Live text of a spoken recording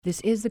This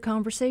is The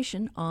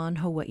Conversation on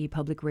Hawaii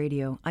Public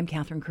Radio. I'm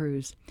Catherine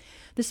Cruz.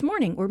 This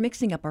morning, we're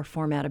mixing up our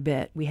format a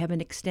bit. We have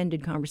an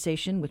extended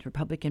conversation with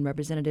Republican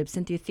Representative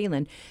Cynthia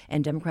Thielen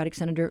and Democratic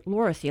Senator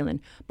Laura Thielen,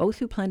 both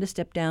who plan to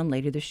step down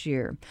later this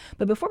year.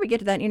 But before we get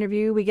to that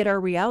interview, we get our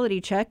reality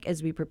check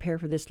as we prepare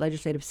for this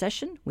legislative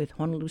session with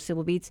Honolulu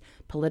Civil Beat's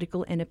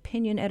political and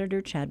opinion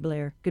editor, Chad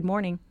Blair. Good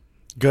morning.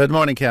 Good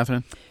morning,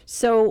 Catherine.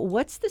 So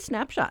what's the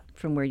snapshot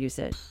from where you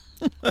sit?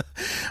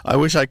 I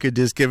wish I could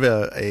just give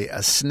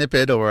a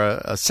snippet or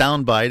a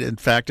soundbite. In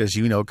fact, as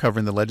you know,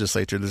 covering the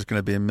legislature, there's going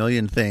to be a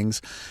million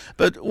things.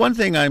 But one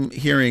thing I'm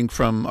hearing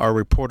from our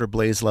reporter,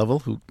 Blaze Level,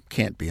 who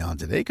can't be on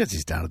today because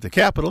he's down at the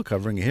Capitol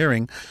covering a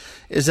hearing,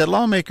 is that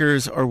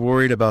lawmakers are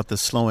worried about the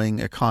slowing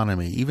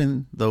economy.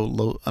 Even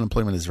though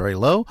unemployment is very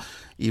low,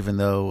 even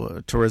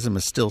though tourism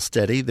is still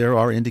steady, there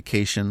are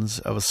indications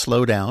of a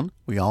slowdown.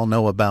 We all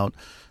know about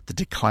the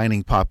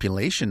declining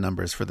population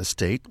numbers for the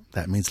state.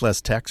 That means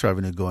less tax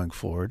revenue going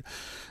forward.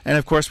 And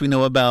of course, we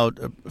know about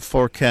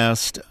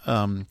forecast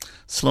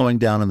slowing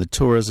down in the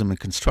tourism and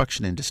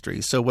construction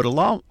industry. So what a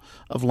lot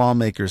of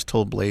lawmakers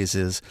told Blaze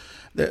is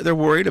they're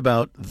worried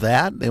about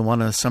that. They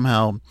want to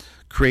somehow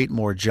create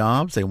more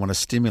jobs. They want to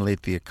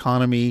stimulate the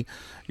economy.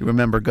 You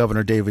remember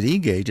Governor David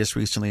Ige just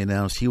recently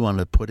announced he wanted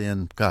to put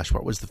in,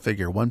 what was the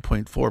figure?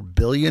 $1.4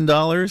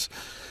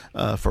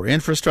 billion for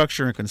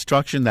infrastructure and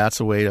construction.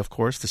 That's a way, of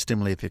course, to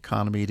stimulate the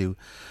economy, to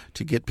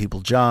get people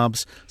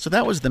jobs. So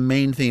that was the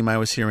main theme I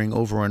was hearing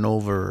over and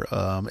over,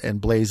 and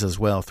Blaze as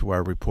well through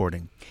our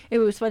reporting. It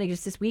was funny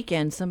because this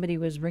weekend somebody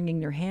was wringing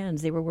their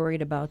hands. They were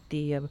worried about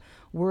the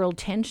world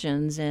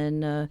tensions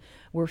and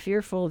were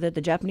fearful that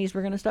the Japanese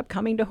were going to stop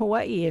coming to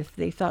Hawaii if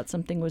they thought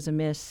something was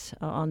amiss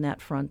on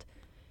that front.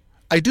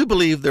 I do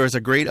believe there is a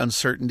great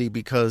uncertainty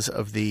because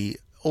of the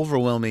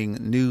overwhelming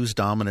news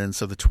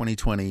dominance of the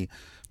 2020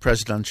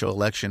 presidential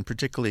election,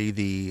 particularly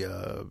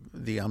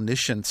the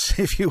omniscience,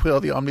 if you will,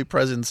 the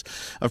omnipresence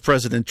of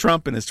President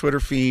Trump and his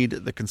Twitter feed,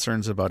 the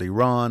concerns about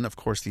Iran. Of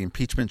course, the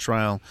impeachment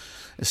trial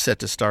is set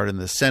to start in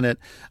the Senate.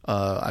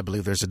 I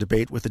believe there's a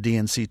debate with the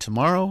DNC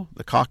tomorrow.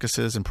 The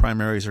caucuses and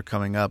primaries are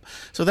coming up.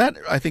 So that,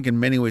 I think, in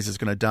many ways is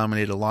going to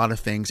dominate a lot of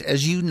things.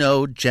 As you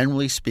know,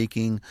 generally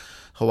speaking,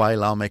 Hawaii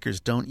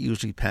lawmakers don't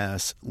usually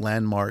pass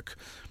landmark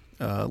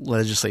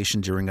legislation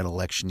during an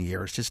election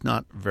year. It's just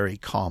not very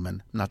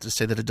common. Not to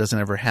say that it doesn't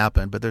ever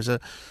happen, but there's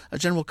a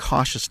general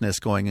cautiousness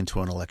going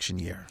into an election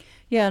year.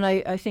 Yeah, and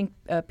I think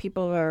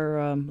people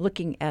are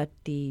looking at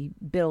the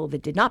bill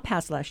that did not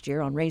pass last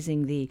year on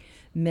raising the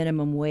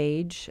minimum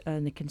wage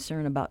and the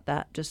concern about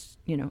that. Just,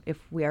 if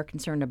we are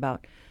concerned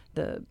about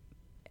the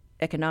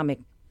economic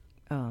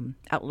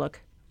outlook.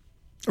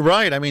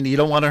 Right. I mean, you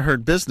don't want to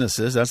hurt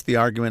businesses. That's the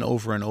argument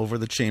over and over.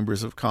 The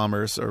chambers of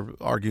commerce are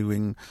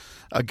arguing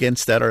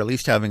against that, or at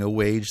least having a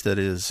wage that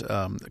is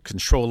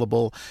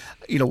controllable.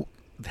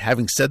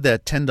 Having said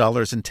that,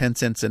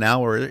 $10.10 an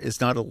hour is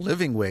not a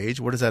living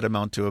wage. What does that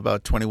amount to?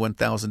 About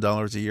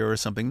 $21,000 a year or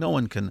something? No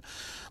one can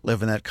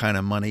live in that kind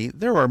of money.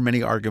 There are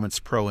many arguments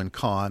pro and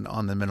con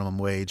on the minimum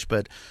wage,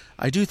 but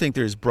I do think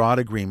there's broad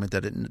agreement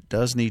that it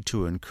does need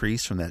to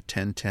increase from that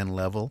 10.10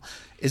 level.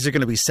 Is it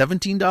going to be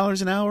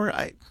 $17 an hour?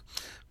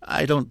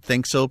 I don't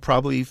think so.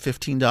 Probably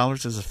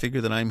 $15 is a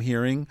figure that I'm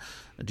hearing.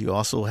 Do you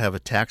also have a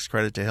tax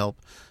credit to help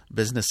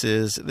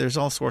businesses? There's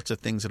all sorts of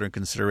things that are in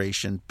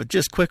consideration. But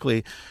just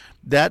quickly,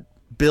 that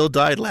bill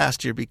died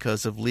last year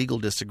because of legal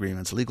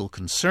disagreements, legal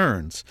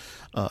concerns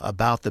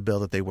about the bill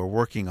that they were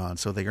working on.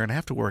 So they're going to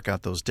have to work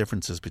out those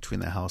differences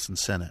between the House and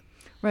Senate.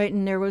 Right,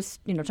 and there was,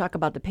 talk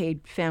about the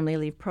paid family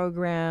leave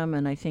program,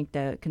 and I think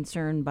the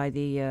concern by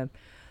the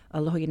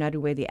Aloha United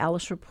Way, the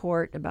Alice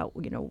report about,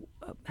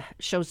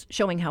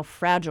 showing how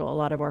fragile a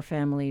lot of our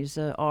families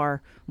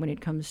are when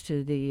it comes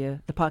to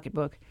the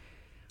pocketbook.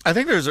 I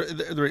think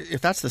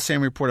if that's the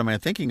same report I'm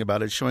thinking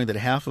about, it's showing that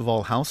half of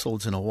all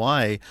households in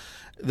Hawaii,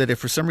 that if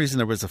for some reason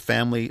there was a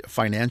family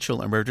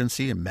financial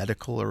emergency, a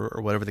medical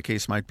or whatever the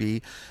case might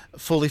be,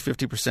 fully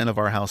 50% of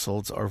our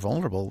households are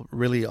vulnerable,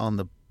 really on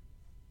the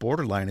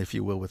borderline, if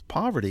you will, with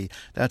poverty.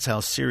 That's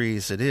how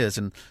serious it is.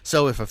 And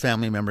so if a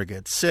family member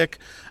gets sick,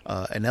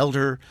 an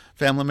elder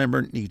family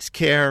member needs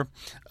care,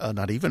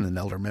 not even an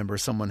elder member,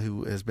 someone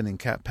who has been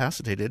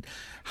incapacitated,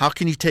 how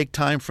can you take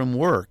time from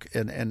work?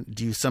 And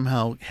do you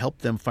somehow help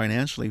them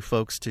financially,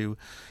 folks, to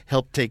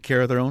help take care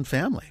of their own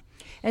family?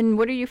 And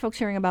what are you folks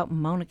hearing about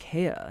Mauna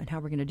Kea and how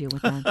we're going to deal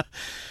with that?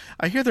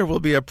 I hear there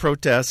will be a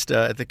protest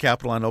at the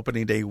Capitol on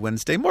opening day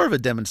Wednesday, more of a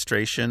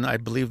demonstration. I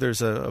believe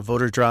there's a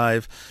voter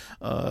drive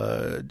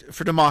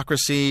for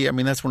democracy. I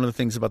mean, that's one of the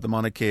things about the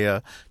Mauna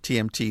Kea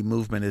TMT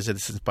movement is that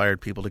it's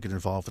inspired people to get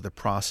involved with the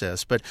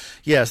process. But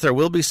yes, there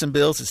will be some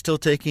bills. It's still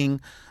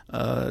taking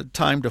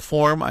time to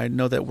form. I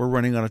know that we're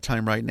running out of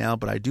time right now,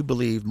 but I do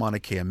believe Mauna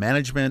Kea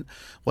management,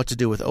 what to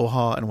do with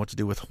OHA and what to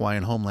do with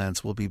Hawaiian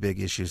homelands will be big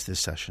issues this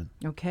session.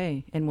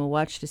 Okay, and we'll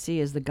watch to see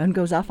as the gun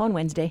goes off on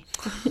Wednesday.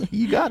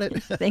 You got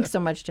it. Thanks so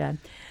much, Chad.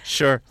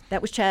 Sure.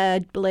 That was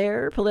Chad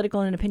Blair,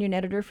 political and opinion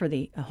editor for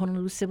the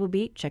Honolulu Civil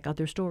Beat. Check out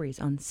their stories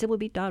on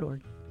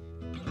civilbeat.org.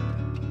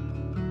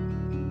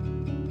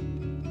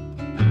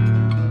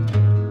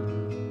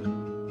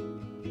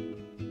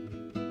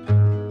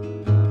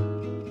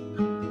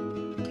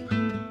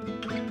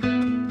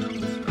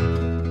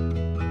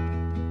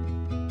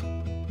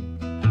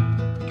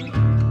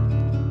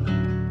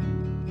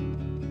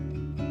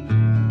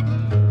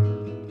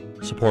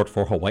 Support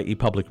for Hawaii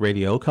Public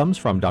Radio comes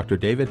from Dr.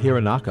 David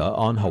Hironaka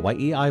on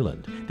Hawaii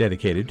Island,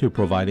 dedicated to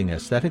providing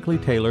aesthetically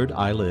tailored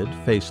eyelid,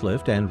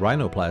 facelift, and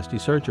rhinoplasty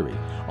surgery.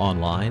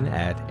 Online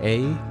at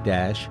a-new-face.com.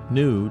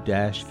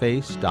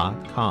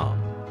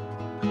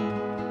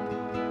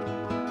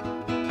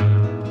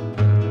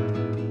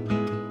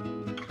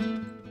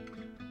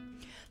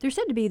 They're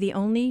said to be the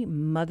only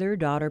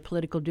mother-daughter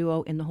political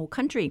duo in the whole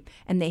country,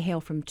 and they hail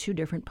from two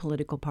different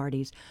political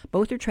parties.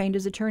 Both are trained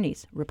as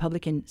attorneys.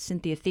 Republican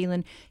Cynthia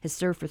Thielen has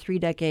served for 3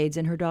 decades,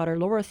 and her daughter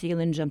Laura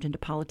Thielen jumped into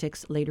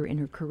politics later in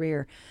her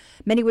career.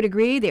 Many would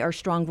agree they are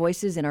strong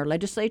voices in our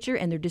legislature,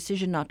 and their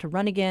decision not to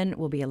run again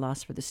will be a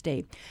loss for the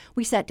state.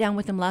 We sat down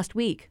with them last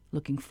week,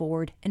 looking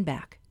forward and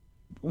back.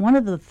 One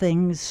of the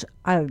things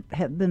I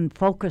have been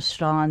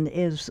focused on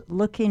is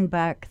looking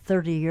back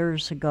 30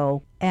 years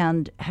ago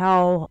and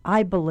how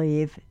I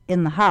believe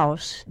in the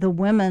House the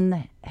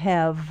women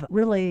have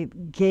really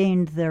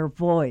gained their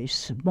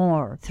voice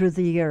more through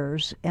the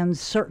years, and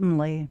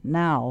certainly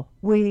now.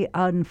 We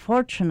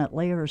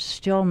unfortunately are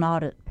still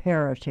not at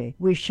parity.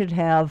 We should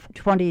have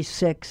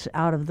 26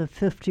 out of the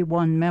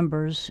 51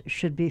 members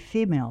should be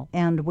female,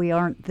 and we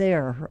aren't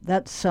there.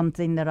 That's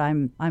something that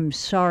I'm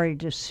sorry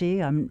to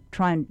see. I'm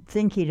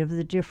thinking of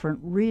the different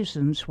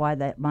reasons why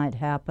that might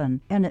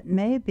happen. And it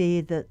may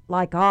be that,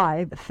 like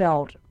I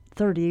felt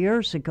 30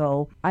 years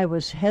ago, I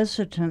was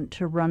hesitant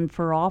to run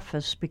for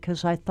office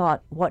because I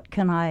thought, what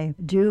can I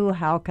do?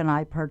 How can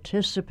I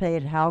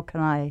participate? How can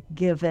I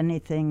give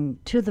anything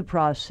to the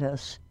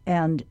process?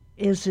 And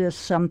is this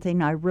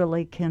something I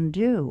really can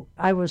do?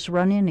 I was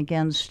running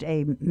against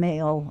a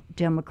male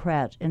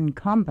Democrat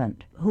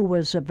incumbent who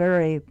was a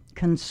very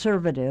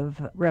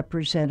conservative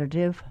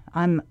representative.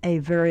 I'm a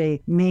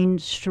very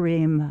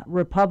mainstream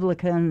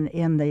Republican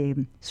in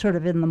the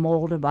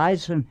mold of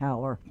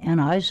Eisenhower,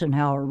 an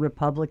Eisenhower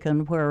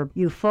Republican where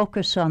you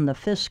focus on the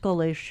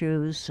fiscal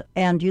issues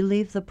and you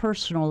leave the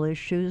personal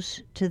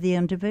issues to the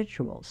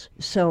individuals.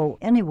 So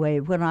anyway,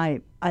 when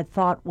I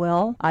thought,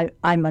 well,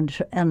 I'm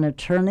an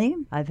attorney.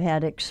 I've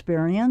had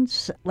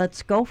experience.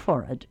 Let's go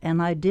for it.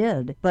 And I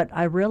did. But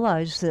I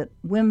realized that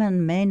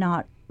women may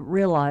not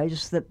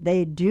realize that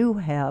they do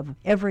have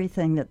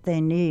everything that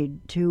they need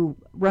to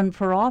run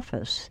for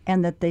office,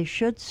 and that they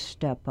should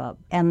step up,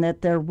 and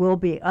that there will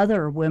be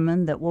other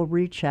women that will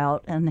reach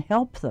out and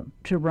help them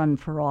to run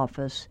for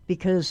office.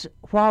 Because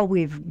while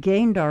we've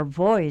gained our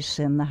voice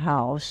in the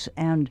House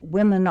and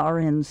women are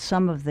in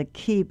some of the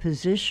key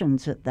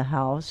positions at the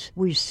House,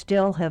 we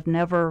still have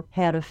never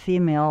had a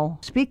female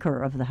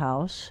Speaker of the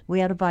House.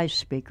 We had a Vice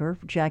Speaker,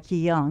 Jackie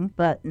Young,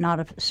 but not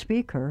a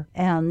Speaker,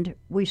 and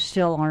we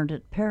still aren't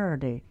at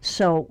parity.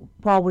 So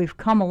while we've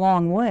come a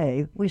long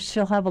way, we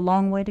still have a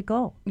long way to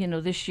go. You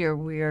know, this year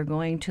we are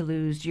going to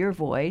lose your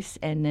voice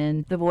and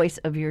then the voice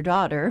of your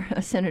daughter,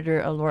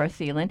 Senator Laura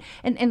Thielen.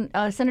 And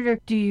Senator,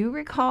 do you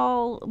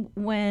recall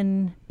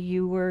when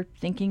you were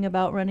thinking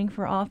about running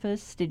for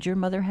office? Did your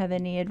mother have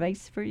any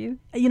advice for you?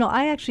 You know,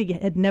 I actually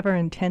had never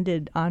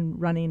intended on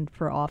running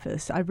for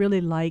office. I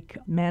really like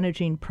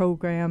managing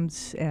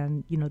programs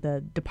and, you know,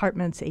 the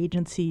departments,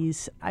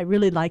 agencies. I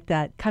really like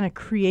that kind of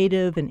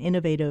creative and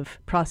innovative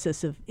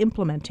process of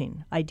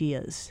implementing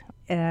ideas.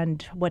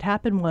 And what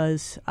happened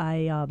was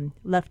I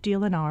left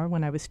DLNR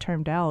when I was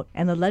termed out,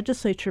 and the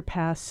legislature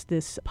passed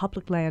this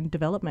Public Land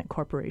Development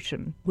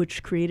Corporation,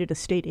 which created a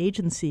state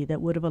agency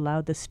that would have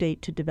allowed the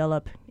state to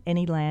develop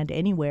any land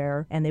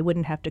anywhere, and they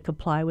wouldn't have to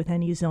comply with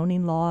any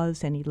zoning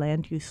laws, any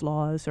land use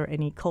laws, or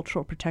any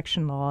cultural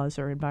protection laws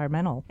or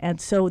environmental. And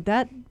so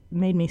that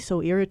made me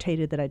so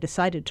irritated that I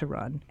decided to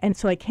run. And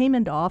so I came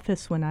into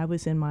office when I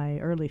was in my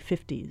early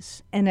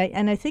 50s. And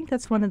I think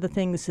that's one of the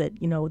things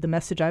that, you know, the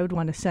message I would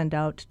want to send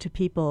out to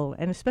people,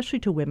 and especially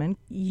to women,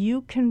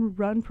 you can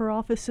run for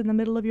office in the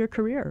middle of your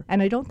career.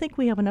 And I don't think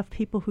we have enough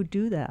people who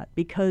do that,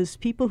 because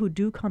people who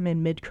do come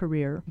in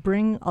mid-career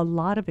bring a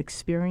lot of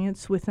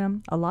experience with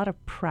them, a lot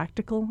of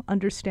practical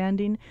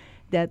understanding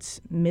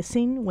that's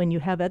missing when you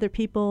have other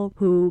people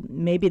who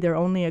maybe their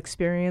only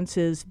experience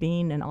is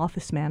being an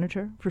office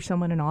manager for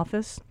someone in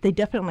office. They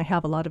definitely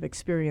have a lot of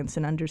experience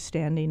and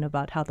understanding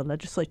about how the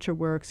legislature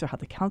works or how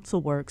the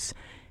council works,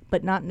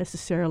 but not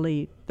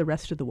necessarily the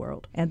rest of the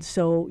world. And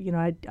so, you know,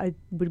 I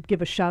would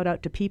give a shout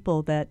out to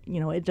people that, you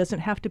know, it doesn't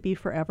have to be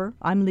forever.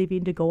 I'm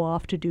leaving to go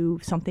off to do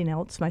something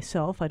else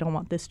myself. I don't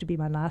want this to be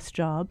my last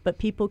job. But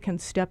people can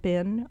step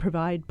in,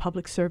 provide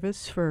public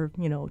service for,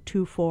 you know,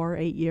 2, 4,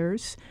 8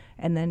 years,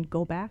 and then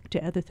go back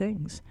to other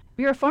things.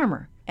 You're a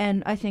farmer,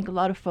 and I think a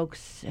lot of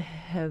folks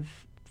have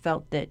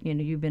felt that, you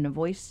know, you've been a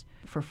voice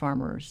for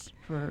farmers,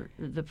 for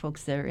the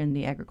folks that are in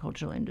the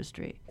agricultural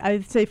industry.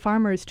 I'd say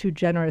farmer is too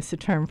generous a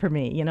term for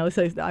me. You know,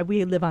 so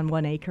we live on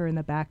 1 acre in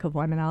the back of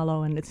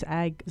Waimanalo, and it's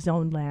ag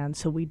zoned land.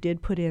 So we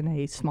did put in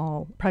a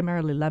small,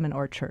 primarily lemon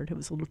orchard. It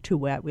was a little too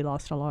wet. We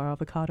lost all our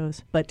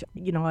avocados. But,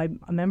 you know, I'm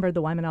a member of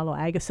the Waimanalo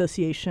Ag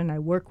Association. I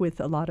work with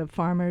a lot of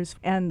farmers.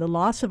 And the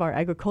loss of our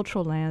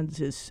agricultural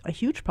lands is a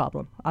huge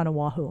problem on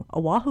Oahu.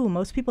 Oahu,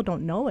 most people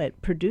don't know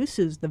it,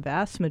 produces the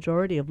vast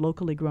majority of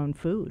locally grown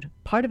food.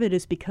 Part of it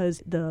is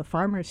because the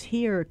farmers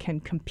here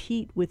can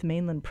compete with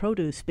mainland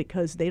produce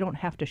because they don't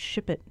have to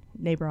ship it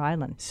neighbor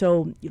island.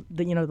 So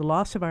the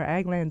loss of our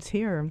ag lands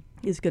here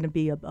is going to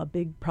be a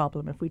big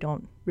problem if we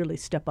don't really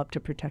step up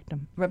to protect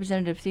them.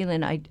 Representative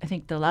Thielen, I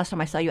think the last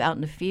time I saw you out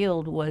in the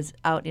field was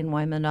out in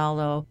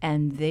Waimanalo,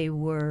 and they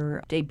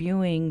were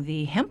debuting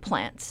the hemp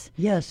plants.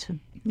 Yes.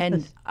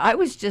 And I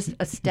was just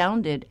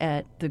astounded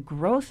at the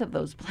growth of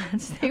those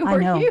plants. They I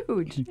were know.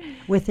 huge.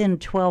 Within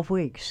 12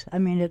 weeks. I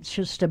mean, it's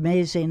just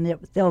amazing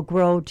that they'll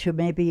grow to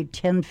maybe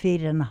 10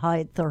 feet in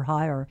height or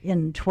higher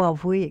in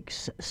 12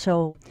 weeks.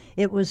 So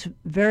it was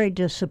very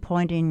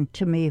disappointing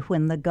to me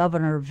when the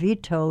governor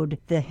vetoed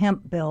the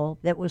hemp bill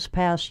that was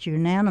passed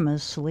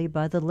unanimously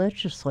by the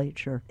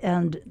legislature.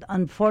 And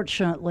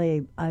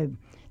unfortunately, I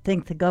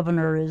think the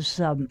governor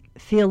is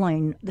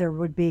feeling there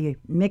would be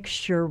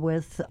mixture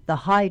with the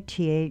high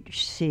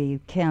THC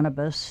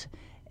cannabis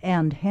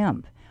and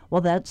hemp.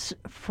 Well, that's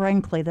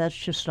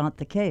just not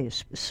the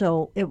case.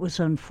 So it was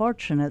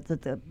unfortunate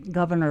that the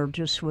governor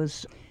just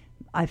was,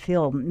 I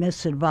feel,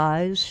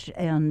 misadvised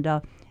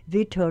and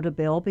vetoed a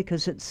bill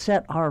because it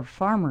set our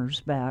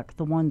farmers back,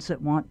 the ones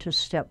that want to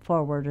step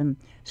forward and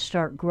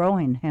start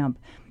growing hemp.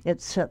 It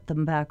set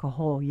them back a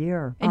whole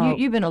year. And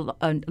you've been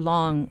a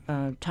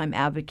long time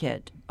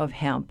advocate of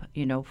hemp,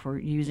 for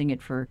using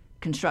it for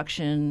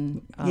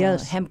construction,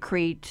 yes.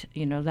 hempcrete,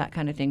 that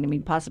kind of thing. I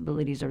mean,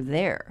 possibilities are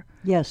there.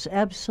 Yes,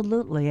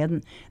 absolutely.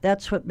 And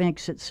that's what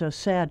makes it so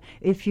sad.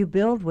 If you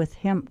build with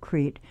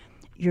hempcrete,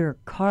 you're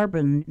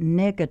carbon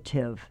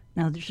negative.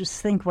 Now,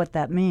 just think what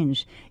that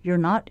means. You're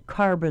not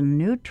carbon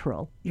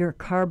neutral, you're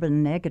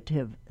carbon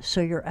negative.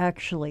 So you're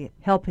actually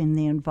helping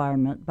the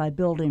environment by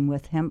building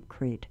with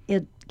hempcrete.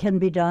 It can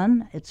be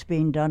done. It's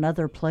being done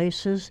other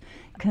places.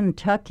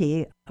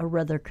 Kentucky, a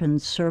rather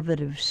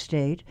conservative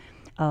state,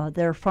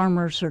 their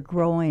farmers are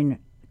growing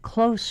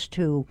close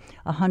to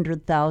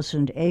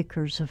 100,000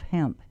 acres of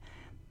hemp.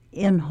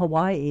 In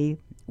Hawaii,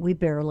 we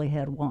barely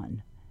had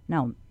one.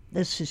 Now,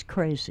 this is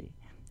crazy.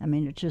 I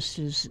mean, it just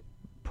is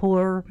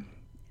poor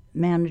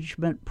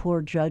management,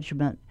 poor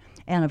judgment.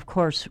 And of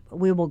course,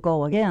 we will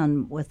go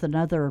again with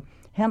another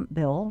hemp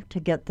bill to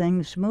get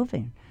things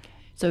moving.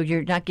 So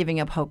you're not giving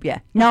up hope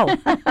yet? No.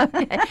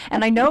 Okay.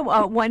 And I know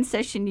one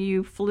session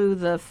you flew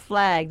the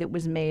flag that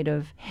was made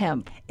of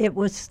hemp. It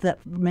was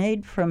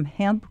made from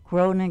hemp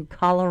grown in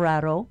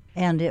Colorado,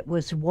 and it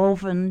was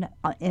woven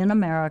in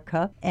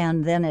America,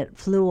 and then it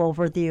flew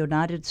over the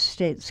United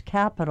States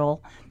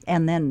Capitol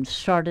and then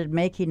started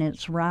making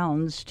its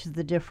rounds to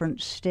the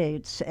different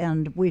states,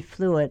 and we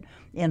flew it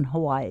in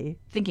Hawaii.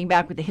 Thinking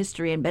back with the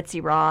history and Betsy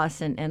Ross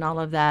and all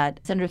of that,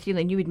 Senator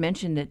Thielen, you had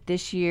mentioned that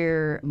this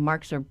year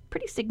marks a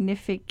pretty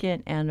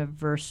significant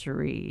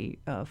anniversary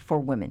for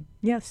women.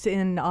 Yes,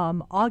 in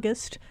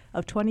August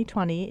of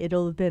 2020,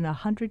 it'll have been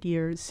 100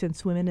 years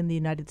since women in the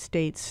United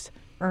States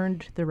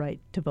earned the right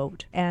to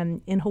vote. And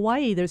in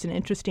Hawaii, there's an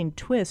interesting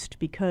twist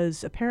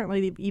because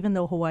apparently, even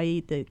though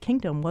Hawaii, the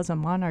kingdom, was a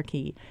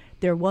monarchy,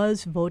 there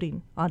was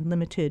voting on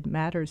limited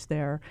matters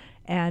there,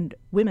 and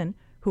women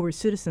who were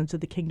citizens of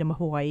the Kingdom of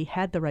Hawaii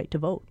had the right to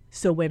vote.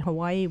 So when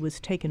Hawaii was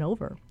taken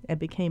over and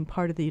became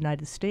part of the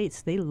United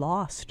States, they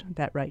lost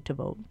that right to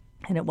vote.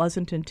 And it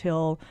wasn't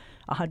until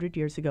 100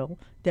 years ago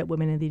that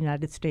women in the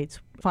United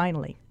States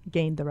finally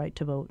gained the right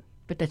to vote.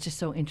 But that's just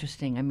so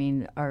interesting. I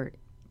mean, our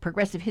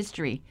progressive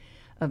history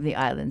of the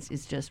islands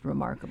is just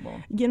remarkable.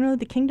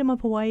 The Kingdom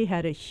of Hawaii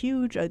had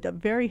a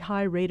very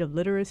high rate of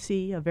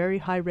literacy, a very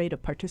high rate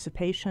of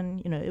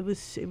participation. It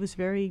was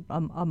very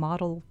a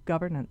model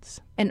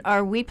governance. And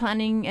are we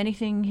planning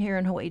anything here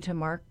in Hawaii to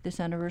mark this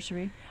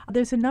anniversary?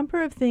 There's a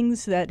number of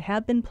things that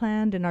have been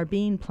planned and are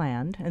being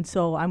planned. And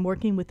so I'm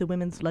working with the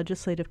Women's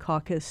Legislative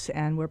Caucus,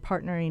 and we're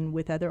partnering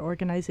with other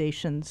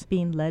organizations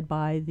being led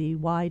by the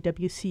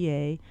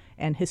YWCA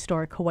and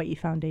Historic Hawaii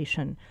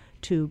Foundation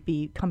to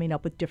be coming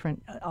up with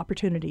different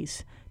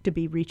opportunities to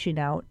be reaching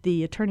out.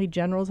 The Attorney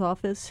General's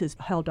office has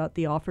held out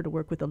the offer to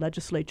work with the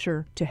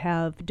legislature to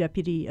have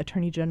deputy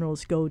attorney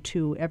generals go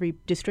to every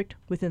district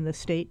within the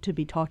state to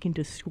be talking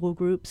to school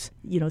groups.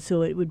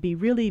 So it would be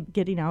really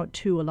getting out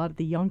to a lot of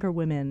the younger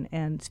women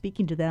and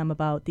speaking to them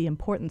about the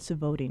importance of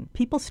voting.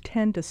 People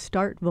tend to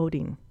start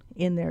voting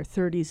in their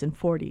 30s and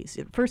 40s.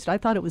 At first, I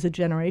thought it was a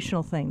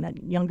generational thing,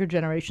 that younger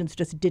generations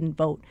just didn't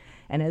vote.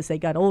 And as they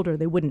got older,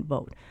 they wouldn't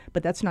vote.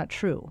 But that's not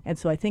true. And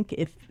so I think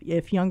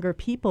if younger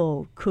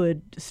people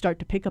could start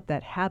to pick up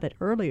that habit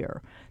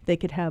earlier, they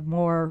could have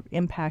more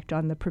impact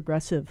on the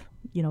progressive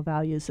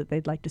values that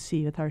they'd like to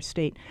see with our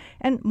state,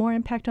 and more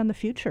impact on the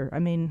future. I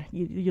mean,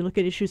 you look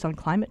at issues on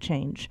climate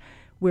change.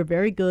 We're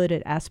very good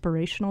at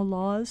aspirational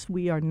laws.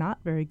 We are not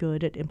very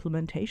good at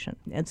implementation.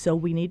 And so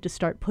we need to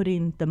start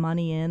putting the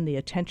money in, the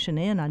attention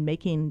in on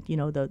making,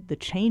 the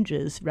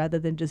changes rather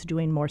than just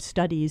doing more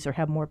studies or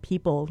have more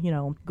people,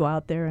 go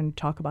out there and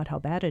talk about how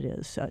bad it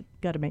is.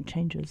 Got to make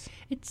changes.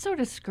 It's so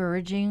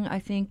discouraging, I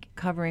think,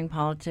 covering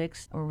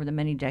politics over the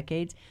many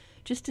decades,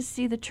 just to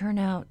see the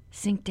turnout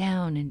sink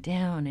down,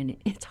 and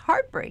it's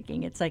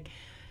heartbreaking. It's like,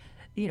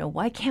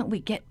 why can't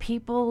we get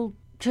people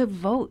to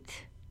vote?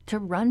 to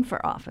run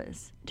for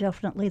office?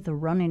 Definitely the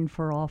running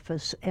for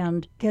office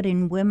and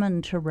getting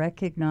women to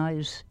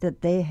recognize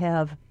that they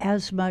have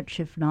as much,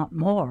 if not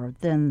more,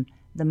 than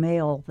the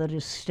male that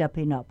is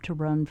stepping up to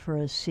run for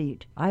a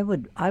seat. I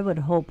would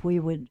hope we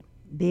would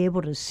be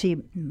able to see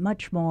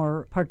much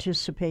more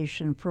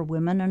participation for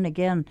women. And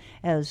again,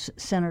 as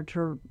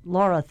Senator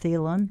Laura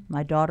Thielen,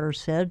 my daughter,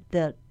 said,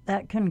 that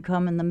can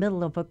come in the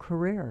middle of a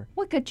career.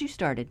 What got you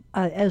started?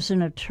 As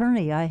an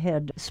attorney, I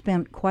had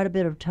spent quite a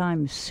bit of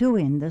time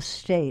suing the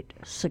state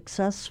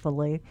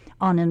successfully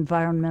on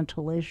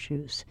environmental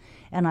issues.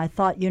 And I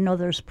thought,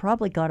 there's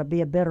probably got to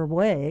be a better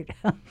way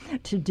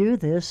to do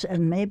this,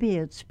 and maybe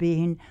it's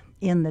being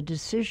in the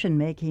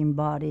decision-making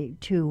body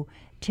to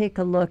take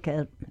a look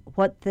at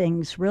what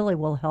things really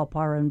will help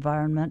our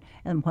environment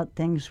and what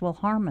things will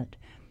harm it,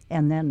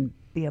 and then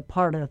be a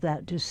part of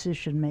that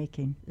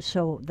decision-making.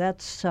 So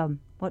that's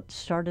what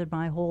started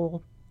my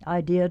whole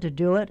idea to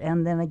do it.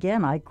 And then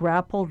again, I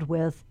grappled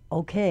with,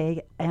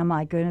 okay, am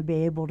I going to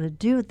be able to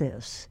do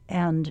this?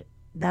 And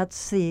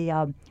that's the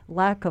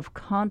lack of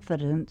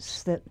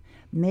confidence that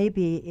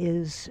maybe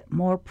is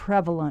more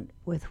prevalent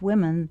with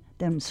women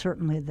than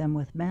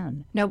with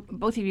men. Now,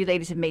 both of you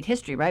ladies have made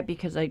history, right?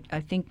 Because I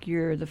think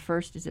you're the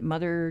first, is it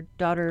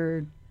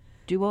mother-daughter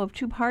duo of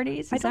two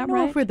parties? Is that right? I don't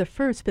know if we're the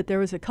first, but there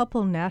was a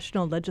couple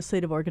national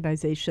legislative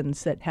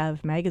organizations that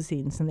have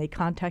magazines, and they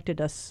contacted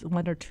us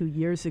 1 or 2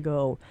 years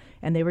ago,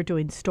 and they were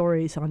doing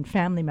stories on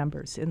family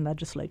members in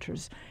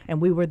legislatures,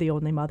 and we were the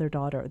only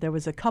mother-daughter. There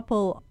was a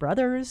couple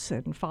brothers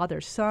and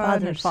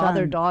father-son and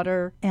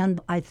father-daughter.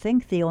 And I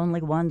think the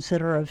only ones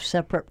that are of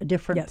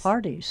different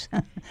parties.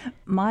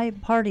 My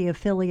party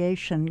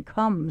affiliation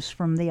comes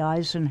from the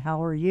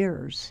Eisenhower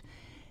years,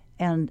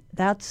 and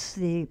that's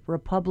the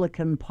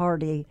Republican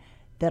Party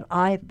that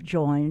I've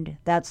joined.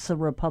 That's the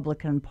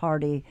Republican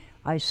Party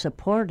I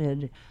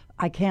supported.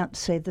 I can't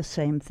say the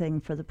same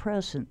thing for the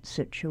present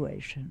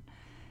situation.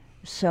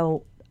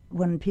 So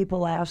when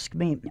people ask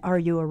me, are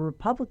you a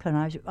Republican,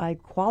 I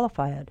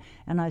qualify it,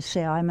 and I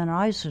say I'm an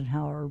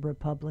Eisenhower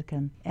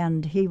Republican.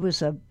 And he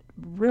was a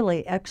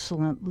really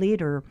excellent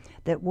leader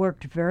that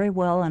worked very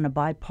well in a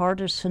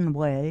bipartisan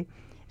way.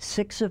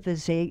 6 of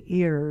his 8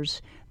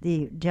 years,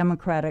 the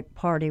Democratic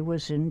Party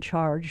was in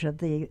charge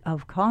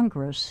of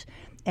Congress,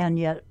 and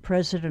yet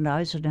President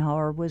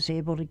Eisenhower was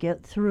able to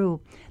get through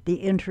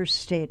the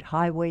interstate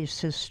highway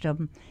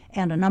system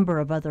and a number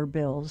of other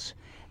bills,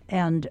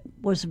 and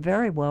was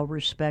very well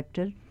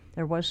respected.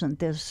 There wasn't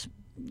this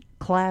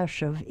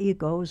clash of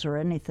egos or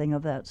anything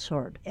of that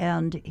sort.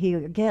 And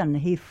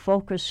he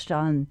focused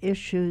on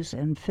issues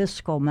and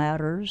fiscal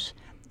matters,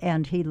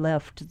 and he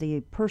left the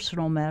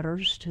personal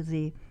matters to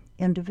the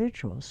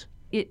individuals.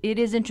 It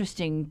is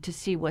interesting to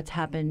see what's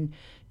happened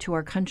to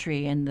our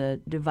country and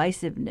the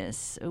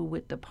divisiveness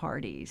with the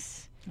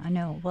parties. I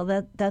know.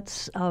 Well,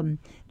 that's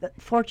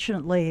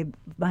fortunately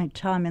my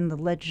time in the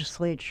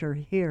legislature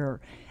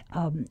here.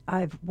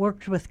 I've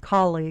worked with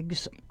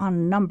colleagues on a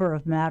number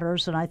of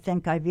matters, and I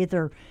think I've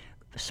either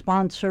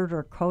sponsored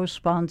or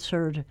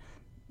co-sponsored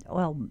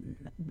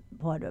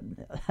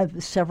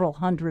several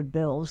hundred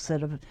bills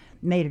that have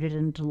made it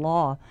into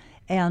law.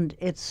 And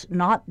it's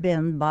not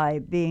been by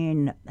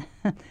being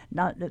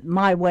not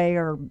my way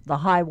or the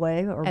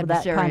highway or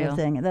that kind of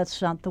thing.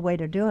 That's not the way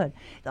to do it.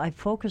 I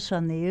focus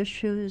on the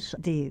issues,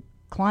 the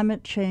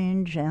climate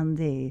change and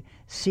the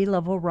sea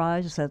level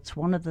rise. That's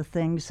one of the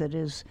things that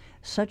is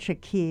such a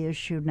key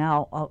issue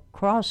now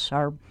across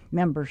our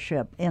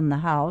membership in the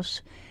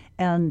House.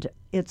 And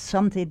it's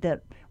something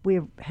that we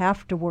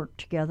have to work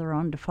together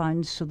on to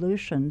find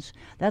solutions.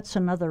 That's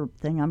another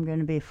thing I'm going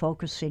to be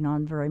focusing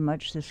on very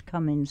much this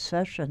coming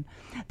session.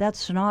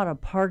 That's not a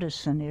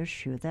partisan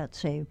issue.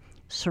 That's a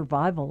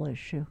survival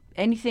issue.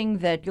 Anything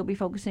that you'll be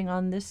focusing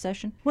on this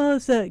session? Well,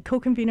 as the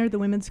co-convener of the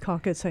Women's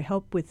Caucus, I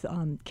help with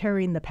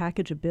carrying the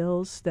package of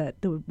bills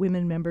that the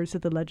women members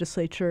of the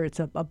legislature, it's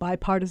a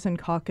bipartisan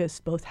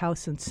caucus, both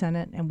House and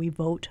Senate, and we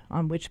vote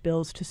on which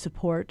bills to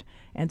support.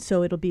 And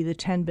so it'll be the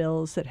 10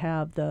 bills that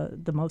have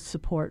the most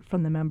support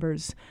from the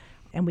members.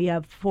 And we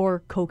have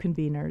 4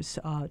 co-conveners,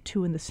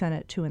 2 in the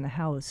Senate, 2 in the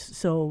House.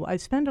 So I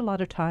spend a lot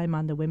of time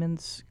on the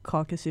Women's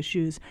Caucus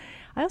issues.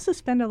 I also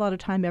spend a lot of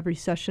time every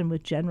session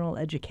with general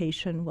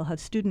education. We'll have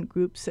student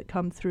groups that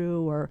come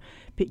through, or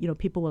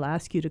people will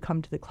ask you to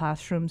come to the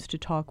classrooms to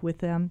talk with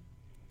them.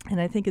 And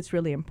I think it's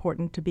really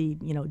important to be,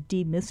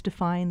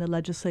 demystifying the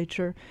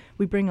legislature.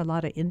 We bring a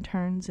lot of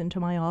interns into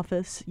my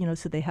office,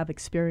 so they have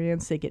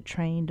experience, they get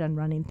trained on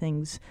running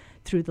things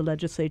through the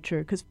legislature.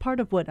 Because part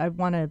of what I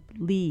want to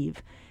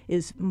leave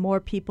is more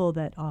people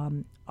that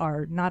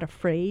are not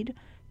afraid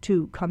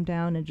to come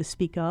down and just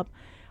speak up.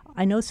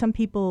 I know some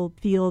people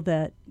feel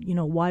that,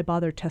 why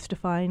bother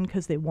testifying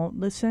because they won't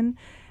listen.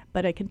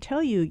 But I can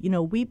tell you,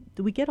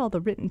 we get all the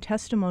written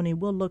testimony,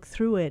 we'll look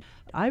through it.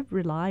 I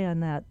rely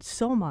on that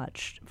so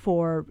much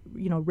for,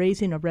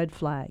 raising a red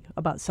flag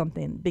about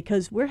something,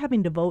 because we're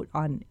having to vote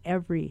on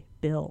every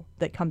bill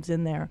that comes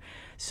in there.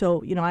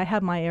 So, I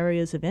have my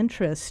areas of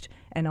interest,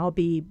 and I'll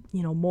be,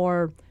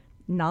 more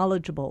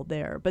knowledgeable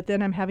there. But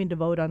then I'm having to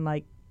vote on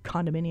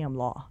condominium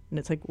law. And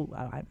it's like,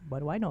 well, what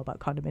do I know about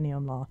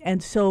condominium law?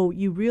 And so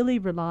you really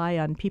rely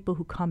on people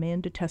who come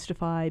in to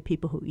testify,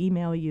 people who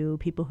email you,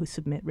 people who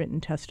submit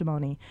written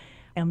testimony.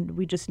 And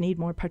we just need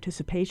more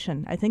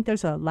participation. I think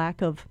there's a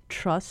lack of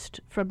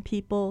trust from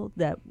people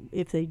that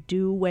if they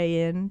do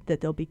weigh in, that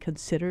they'll be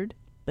considered,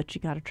 but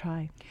you got to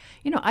try.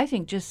 I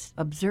think just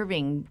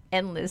observing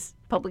endless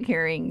public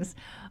hearings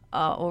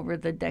over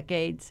the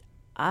decades,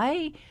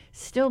 I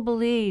still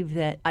believe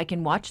that I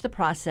can watch the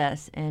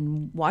process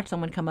and watch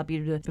someone come up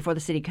either before the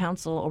city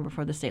council or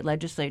before the state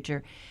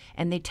legislature,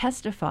 and they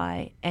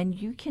testify, and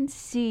you can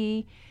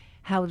see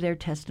how their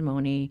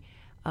testimony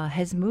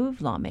has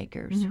moved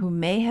lawmakers who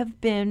may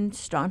have been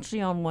staunchly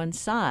on one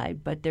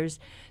side, but there's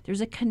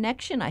a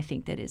connection, I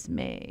think, that is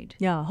made.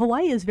 Yeah,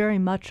 Hawaii is very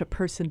much a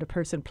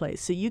person-to-person place.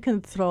 So you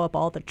can throw up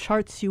all the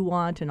charts you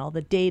want and all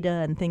the data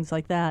and things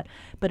like that,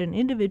 but an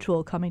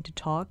individual coming to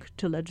talk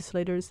to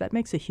legislators, that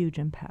makes a huge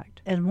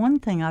impact. And one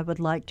thing I would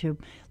like to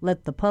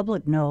let the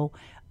public know,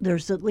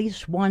 there's at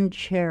least one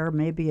chair,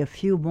 maybe a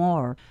few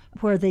more,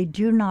 where they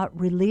do not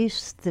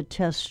release the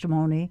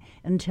testimony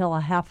until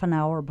a half an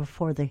hour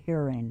before the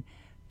hearing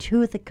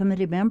to the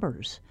committee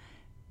members.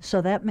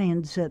 So that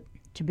means that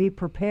to be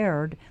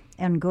prepared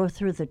and go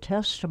through the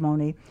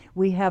testimony,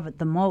 we have at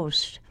the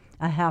most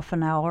a half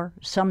an hour,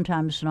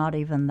 sometimes not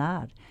even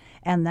that.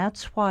 And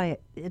that's why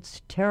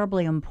it's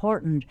terribly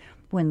important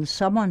when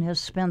someone has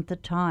spent the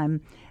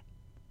time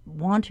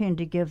wanting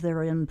to give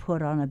their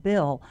input on a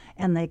bill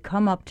and they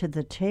come up to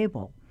the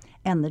table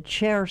and the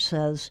chair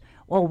says,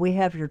 well, we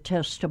have your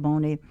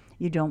testimony,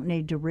 you don't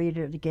need to read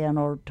it again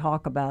or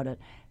talk about it.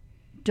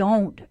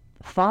 Don't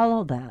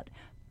follow that,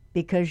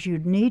 because you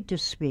need to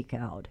speak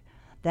out.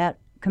 That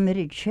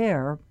committee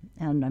chair,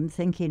 and I'm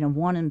thinking of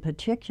one in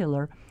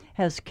particular,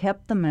 has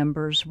kept the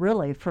members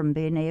really from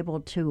being able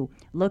to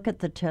look at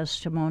the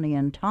testimony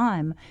in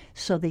time,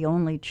 so the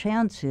only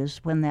chance is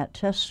when that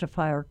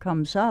testifier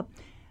comes up,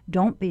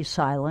 don't be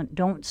silent,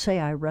 don't say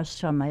I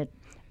rest on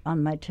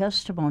my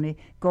testimony,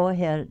 go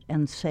ahead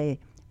and say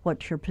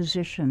what your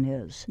position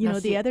is.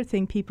 The other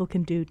thing people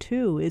can do,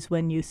 too, is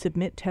when you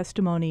submit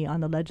testimony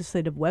on the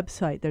legislative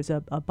website, there's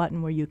a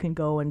button where you can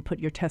go and put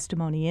your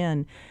testimony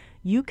in.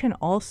 You can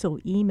also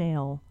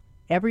email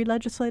every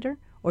legislator,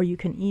 or you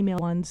can email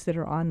ones that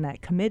are on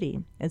that committee.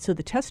 And so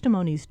the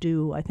testimony's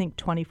due, I think,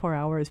 24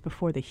 hours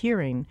before the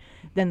hearing.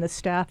 Then the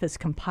staff is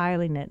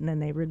compiling it, and then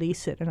they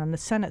release it. And on the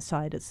Senate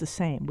side, it's the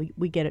same.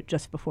 We get it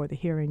just before the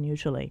hearing,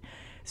 usually.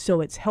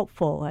 So it's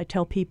helpful. I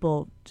tell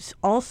people, just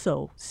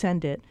also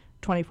send it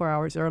 24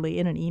 hours early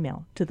in an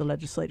email to the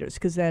legislators,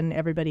 because then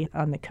everybody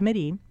on the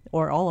committee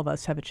or all of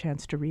us have a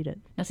chance to read it.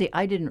 Now, see,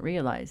 I didn't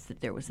realize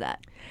that there was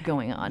that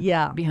going on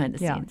behind the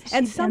scenes.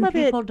 And some of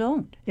people it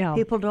don't. Yeah.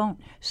 People don't.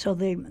 So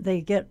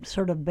they get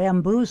sort of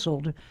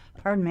bamboozled,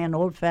 pardon me, an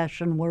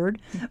old-fashioned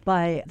word,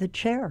 by the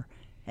chair.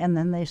 And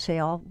then they say,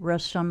 I'll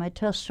rest on my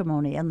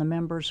testimony, and the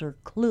members are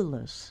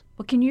clueless.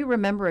 Well, can you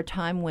remember a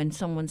time when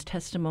someone's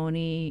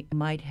testimony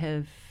might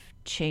have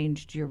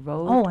changed your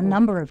vote? Oh, a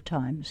number of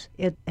times.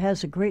 It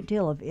has a great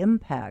deal of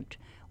impact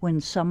when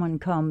someone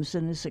comes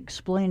and is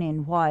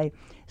explaining why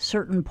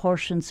certain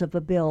portions of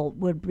a bill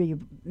would be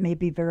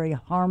maybe very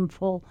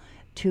harmful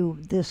to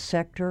this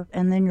sector,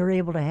 and then you're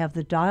able to have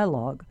the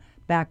dialogue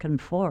back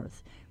and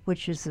forth,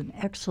 which is an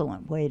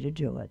excellent way to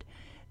do it.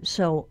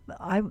 So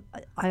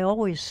I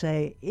always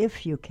say,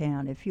 if you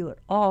at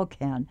all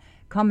can,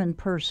 come in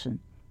person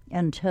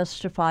and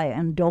testify,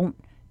 and don't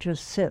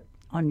just sit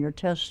on your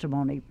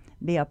testimony,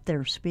 be up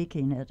there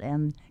speaking it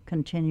and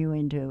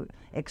continuing to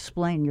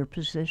explain your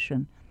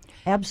position.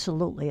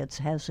 Absolutely, it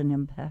has an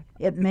impact.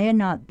 It may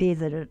not be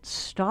that it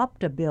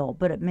stopped a bill,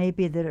 but it may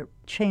be that it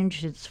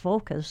changed its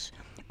focus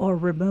or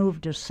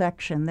removed a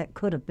section that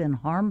could have been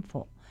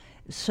harmful.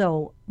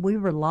 So we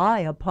rely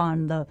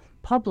upon the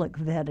public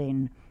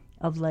vetting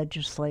of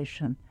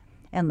legislation.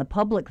 And the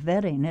public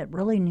vetting, it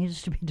really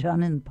needs to be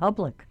done in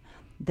public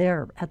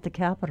there at the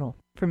Capitol.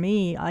 For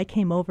me, I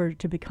came over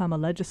to become a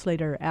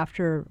legislator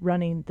after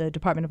running the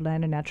Department of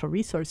Land and Natural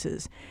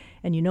Resources.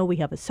 And we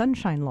have a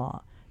sunshine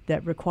law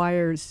that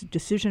requires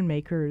decision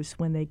makers,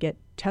 when they get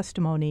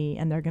testimony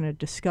and they're going to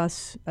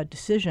discuss a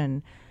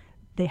decision,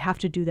 they have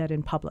to do that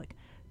in public.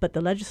 But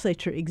the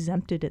legislature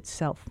exempted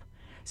itself.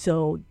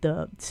 So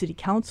the city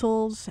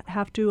councils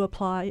have to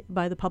apply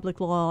by the public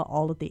law.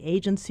 All of the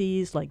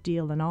agencies like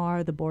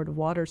DLNR, the Board of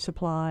Water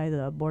Supply,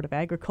 the Board of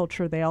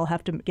Agriculture, they all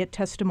have to get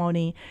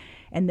testimony.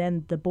 And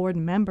then the board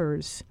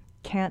members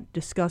can't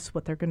discuss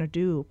what they're going to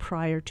do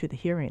prior to the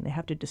hearing. They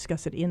have to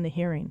discuss it in the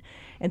hearing.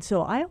 And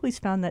so I always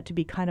found that to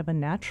be kind of a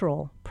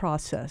natural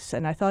process.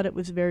 And I thought it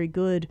was very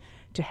good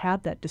to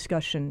have that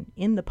discussion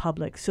in the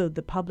public so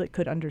the public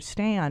could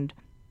understand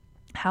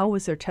how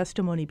was their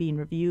testimony being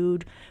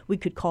reviewed. We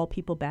could call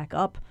people back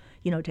up,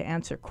 to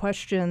answer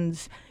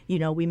questions.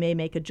 We may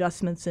make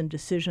adjustments and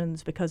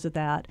decisions because of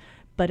that.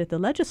 But at the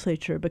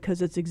legislature,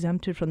 because it's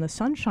exempted from the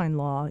sunshine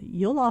law,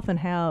 you'll often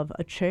have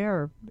a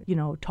chair,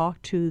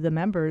 talk to the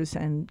members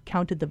and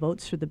counted the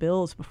votes for the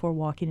bills before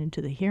walking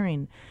into the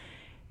hearing.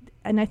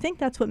 And I think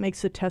that's what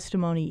makes the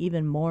testimony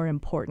even more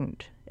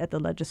important at the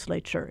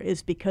legislature,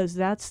 is because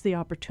that's the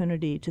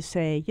opportunity to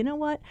say, you know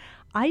what,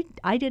 I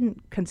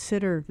didn't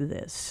consider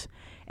this.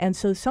 And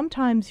so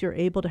sometimes you're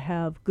able to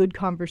have good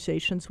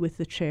conversations with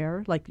the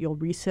chair, like you'll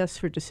recess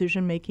for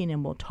decision making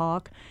and we'll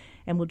talk.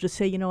 And we'll just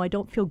say, you know, I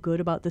don't feel good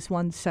about this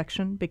one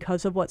section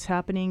because of what's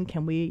happening.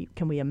 Can we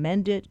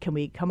amend it? Can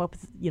we come up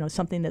with, you know,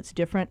 something that's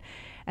different?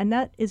 And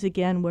that is,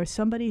 again, where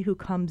somebody who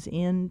comes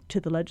in to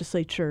the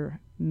legislature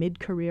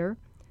mid-career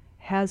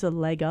has a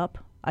leg up,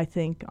 I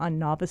think, on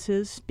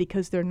novices,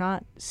 because they're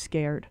not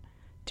scared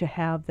to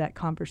have that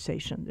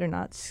conversation. They're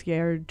not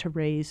scared to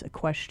raise a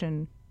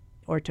question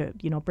or to,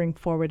 you know, bring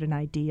forward an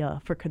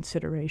idea for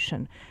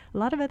consideration. A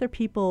lot of other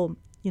people,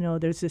 you know,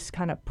 there's this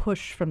kind of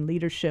push from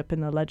leadership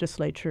in the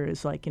legislature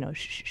is like, you know,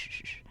 shh, shh,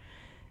 shh, shh.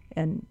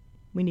 And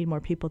we need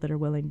more people that are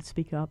willing to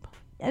speak up.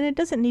 And it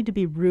doesn't need to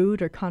be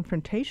rude or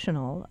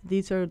confrontational.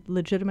 These are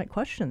legitimate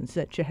questions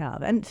that you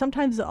have. And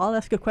sometimes I'll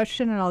ask a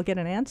question and I'll get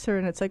an answer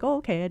and it's like, oh,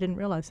 okay, I didn't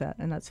realize that.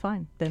 And that's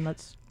fine. Then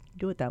let's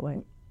do it that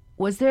way.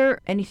 Was there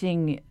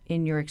anything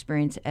in your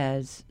experience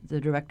as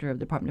the director of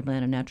the Department of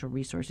Land and Natural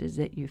Resources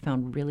that you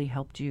found really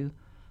helped you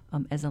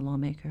as a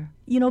lawmaker?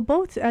 You know,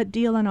 both at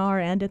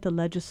DLNR and at the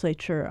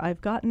legislature,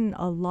 I've gotten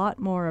a lot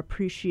more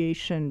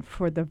appreciation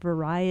for the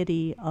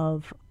variety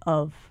of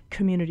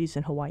communities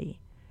in Hawaii,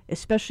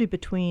 especially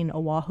between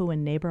Oahu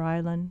and Neighbor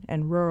Island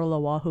and rural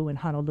Oahu and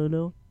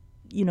Honolulu.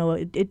 You know,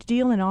 at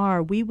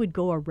DLNR, we would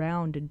go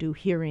around and do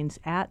hearings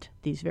at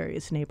these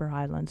various neighbor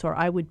islands, or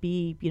I would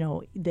be, you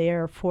know,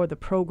 there for the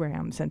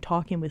programs and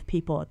talking with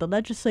people. At the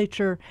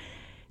legislature,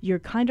 you're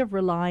kind of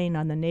relying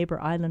on the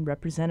neighbor island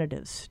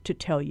representatives to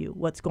tell you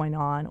what's going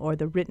on, or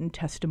the written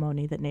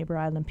testimony that neighbor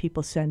island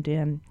people send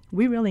in.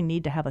 We really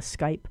need to have a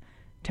Skype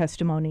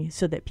testimony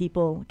so that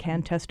people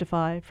can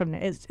testify from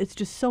it's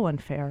just so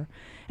unfair.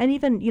 And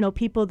even, you know,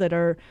 people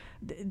that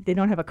they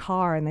don't have a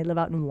car and they live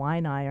out in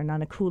Waianae or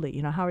Nanakuli,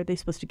 you know, how are they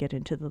supposed to get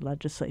into the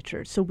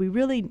legislature? So we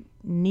really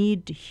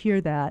need to hear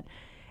that,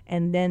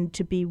 and then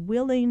to be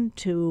willing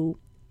to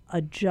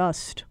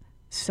adjust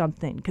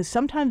something, because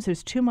sometimes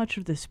there's too much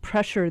of this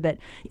pressure that,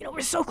 you know, we're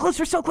so close,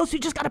 we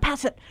just got to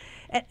pass it.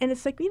 And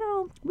it's like, you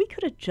know, we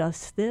could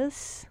adjust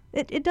this.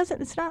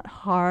 It's not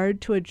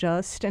hard to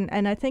adjust.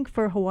 And I think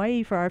for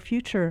Hawaii, for our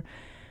future,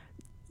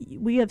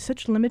 we have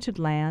such limited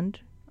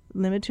land,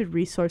 limited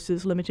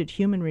resources, limited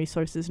human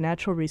resources,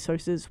 natural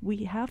resources.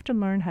 We have to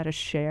learn how to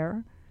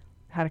share,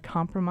 how to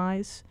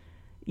compromise.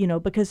 You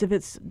know, because if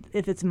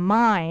it's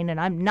mine and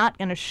I'm not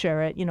going to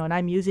share it, you know, and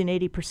I'm using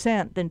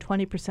 80%, then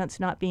 20%'s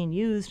not being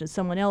used, and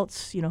someone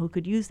else, you know, who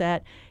could use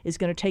that is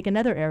going to take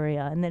another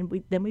area, and then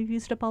we've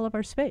used up all of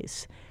our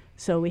space.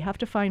 So we have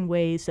to find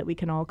ways that we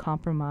can all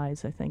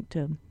compromise, I think,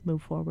 to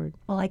move forward.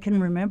 Well, I can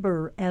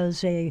remember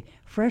as a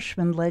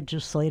freshman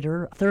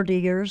legislator 30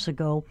 years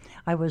ago,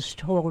 I was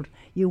told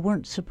you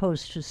weren't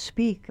supposed to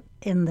speak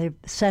in the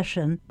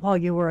session while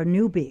you were a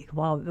newbie,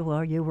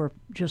 while you were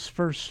just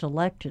first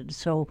elected.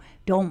 So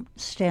don't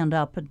stand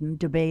up and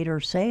debate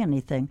or say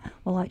anything.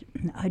 Well,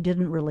 I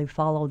didn't really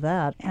follow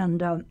that.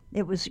 And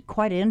it was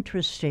quite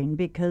interesting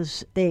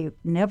because they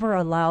never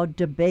allowed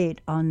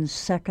debate on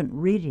second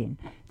reading.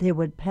 They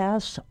would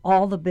pass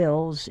all the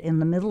bills in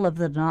the middle of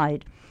the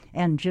night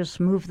and just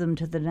move them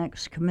to the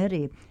next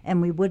committee,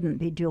 and we wouldn't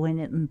be doing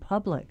it in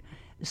public.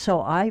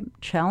 So I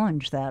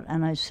challenged that,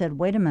 and I said,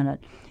 wait a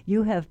minute,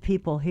 you have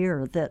people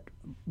here that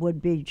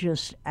would be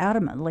just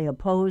adamantly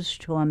opposed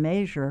to a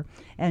measure,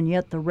 and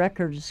yet the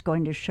record is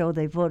going to show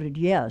they voted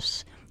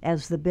yes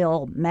as the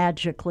bill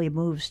magically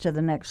moves to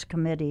the next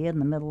committee in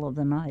the middle of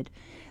the night.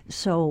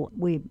 So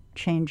we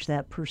changed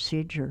that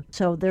procedure.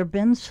 So there have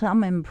been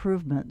some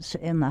improvements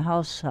in the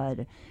House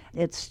side.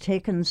 It's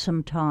taken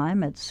some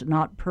time. It's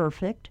not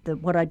perfect.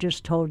 What I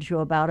just told you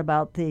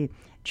about the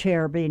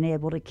chair being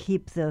able to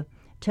keep the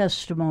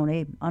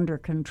testimony under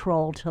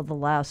control till the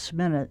last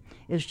minute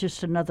is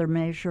just another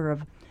measure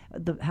of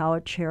how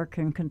a chair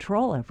can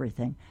control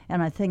everything.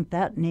 And I think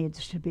that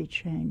needs to be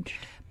changed.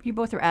 You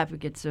both are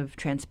advocates of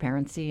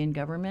transparency in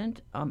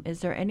government. Is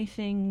there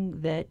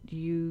anything that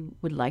you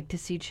would like to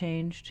see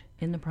changed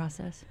in the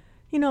process?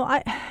 You know,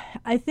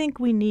 I think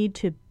we need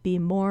to be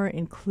more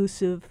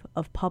inclusive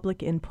of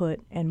public input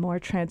and more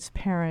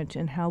transparent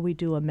in how we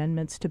do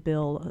amendments to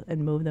bill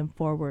and move them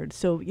forward.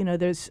 So, you know,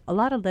 there's a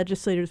lot of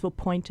legislators will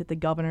point at the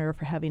governor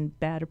for having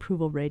bad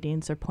approval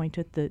ratings or point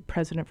at the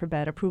president for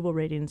bad approval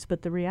ratings.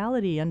 But the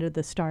reality under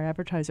the Star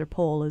Advertiser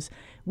poll is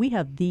we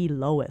have the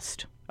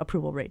lowest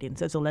approval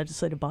ratings as a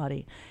legislative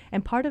body.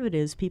 And part of it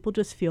is people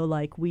just feel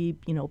like we,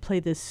 you know, play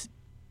this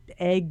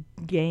egg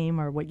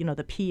game, or what, you know,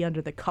 the pea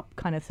under the cup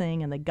kind of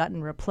thing, and the gut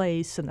and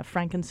replace and the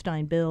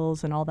Frankenstein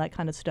bills and all that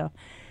kind of stuff.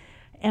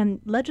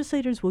 And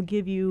legislators will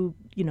give you,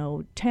 you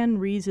know, 10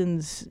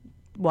 reasons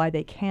why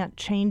they can't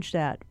change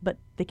that, but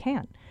they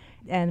can't.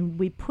 And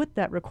we put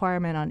that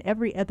requirement on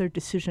every other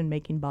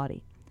decision-making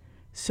body.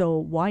 So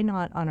why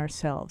not on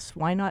ourselves?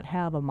 Why not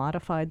have a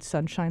modified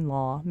sunshine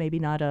law, maybe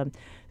not a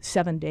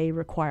 7-day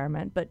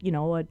requirement, but,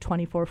 a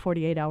 24,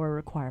 48-hour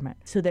requirement,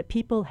 so that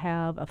people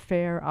have a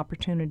fair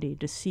opportunity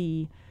to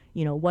see,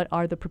 what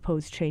are the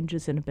proposed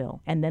changes in a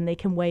bill, and then they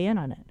can weigh in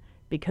on it.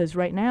 Because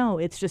right now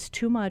it's just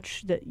too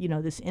much that,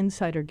 this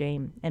insider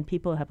game, and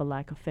people have a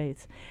lack of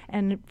faith.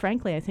 And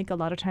frankly, I think a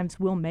lot of times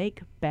we'll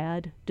make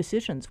bad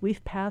decisions.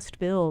 We've passed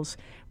bills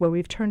where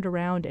we've turned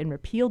around and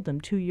repealed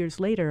them 2 years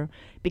later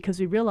because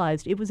we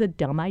realized it was a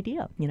dumb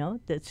idea.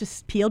 That's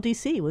just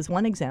PLDC was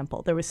one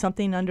example. There was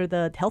something under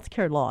the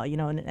healthcare law,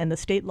 and the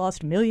state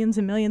lost millions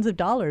and millions of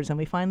dollars, and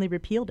we finally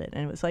repealed it.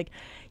 And it was like,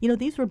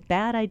 these were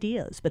bad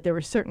ideas, but there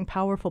were certain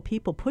powerful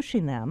people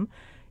pushing them.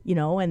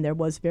 And there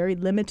was very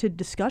limited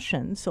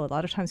discussion. So a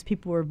lot of times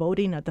people were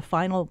voting at the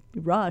final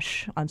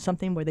rush on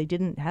something where they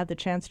didn't have the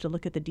chance to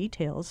look at the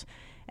details.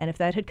 And if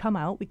that had come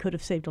out, we could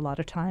have saved a lot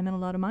of time and a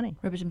lot of money.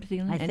 Representative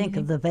Thielen, I think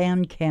of the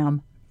van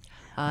cam.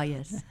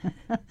 Yes.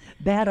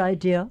 Bad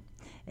idea.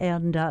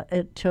 And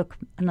it took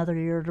another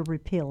year to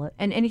repeal it.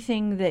 And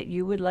anything that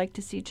you would like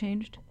to see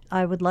changed?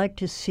 I would like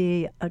to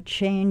see a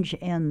change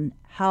in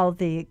how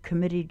the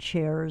committee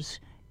chairs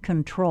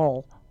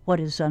control what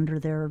is under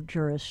their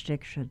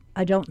jurisdiction.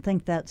 I don't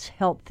think that's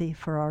healthy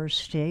for our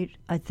state.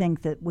 I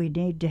think that we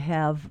need to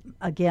have,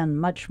 again,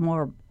 much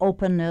more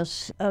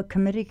openness. A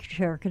committee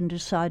chair can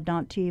decide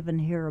not to even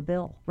hear a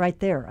bill right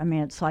there. I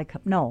mean, it's like,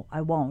 no, I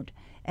won't.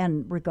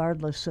 And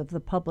regardless of the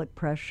public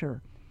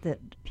pressure that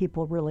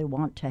people really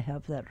want to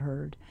have that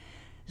heard.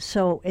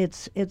 So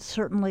it's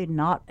certainly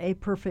not a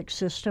perfect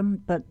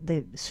system, but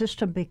the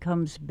system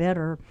becomes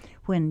better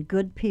when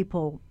good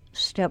people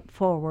step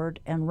forward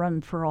and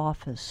run for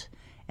office.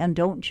 And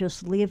don't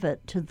just leave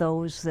it to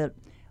those that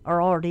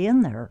are already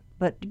in there,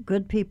 but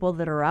good people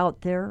that are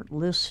out there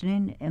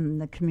listening in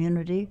the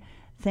community.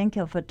 Think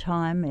of a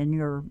time in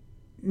your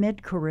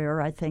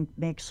mid-career, I think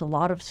makes a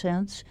lot of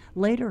sense.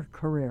 Later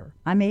career,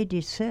 I'm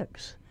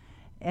 86,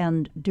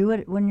 and do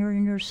it when you're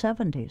in your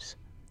 70s.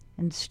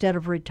 Instead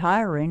of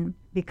retiring,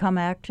 become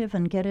active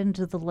and get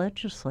into the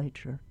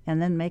legislature,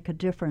 and then make a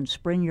difference,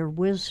 bring your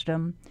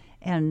wisdom,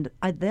 and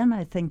then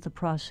I think the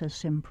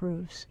process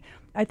improves.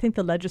 I think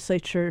the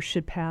legislature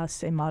should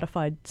pass a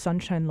modified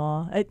sunshine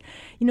law.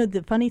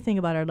 The funny thing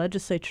about our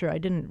legislature, I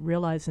didn't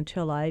realize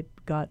until I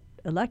got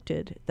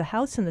elected, the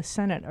House and the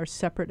Senate are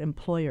separate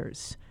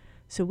employers.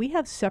 So we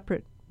have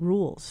separate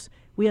rules.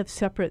 We have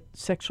separate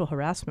sexual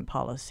harassment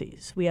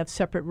policies. We have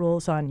separate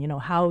rules on,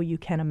 how you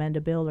can amend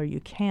a bill or you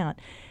can't.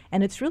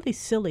 And it's really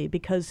silly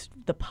because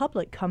the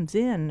public comes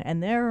in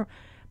and they're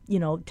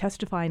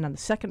testifying on the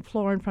second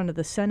floor in front of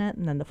the Senate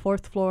and then the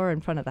fourth floor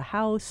in front of the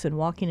House and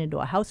walking into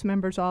a House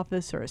member's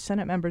office or a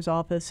Senate member's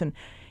office. And,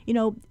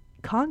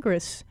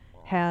 Congress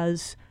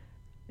has,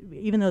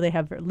 even though they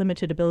have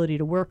limited ability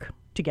to work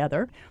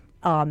together,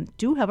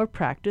 do have a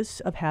practice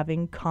of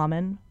having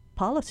common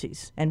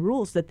policies and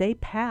rules that they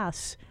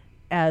pass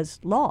as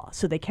law.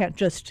 So they can't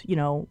just,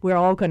 we're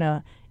all going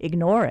to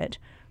ignore it.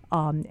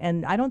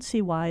 And I don't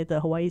see why the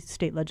Hawaii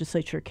State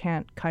Legislature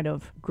can't kind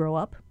of grow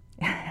up,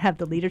 have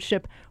the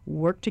leadership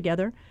work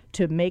together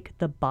to make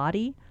the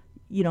body,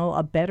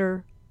 a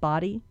better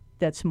body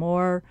that's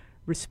more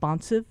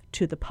responsive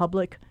to the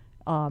public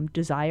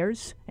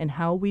desires and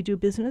how we do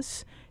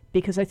business.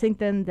 Because I think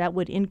then that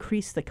would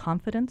increase the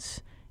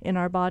confidence in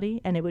our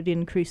body, and it would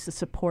increase the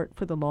support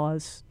for the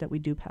laws that we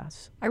do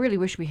pass. I really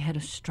wish we had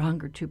a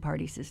stronger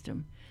two-party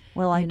system.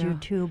 Well, I do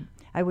too.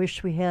 I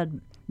wish we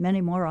had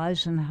many more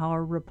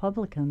Eisenhower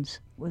Republicans.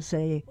 It was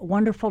a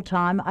wonderful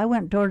time. I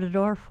went door to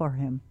door for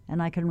him,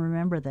 and I can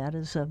remember that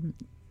as a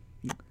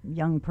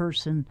young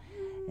person,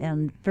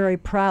 and very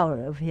proud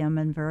of him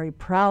and very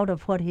proud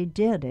of what he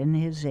did in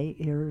his 8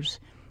 years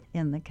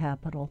in the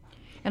Capitol.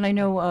 And I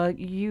know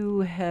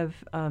you have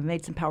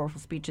made some powerful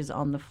speeches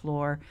on the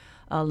floor,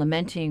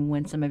 lamenting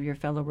when some of your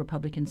fellow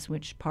Republicans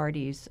switched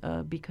parties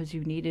because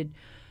you needed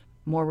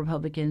more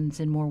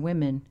Republicans and more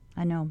women.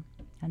 I know.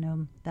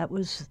 That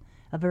was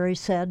a very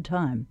sad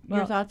time.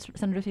 Your thoughts,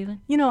 Senator Thielen?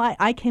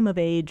 I came of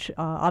age,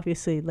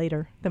 obviously,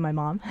 later than my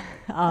mom.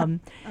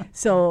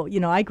 So,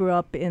 I grew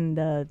up in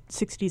the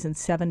 60s and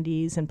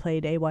 70s and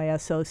played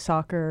AYSO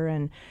soccer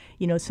and,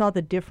 saw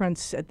the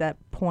difference at that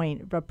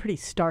point, a pretty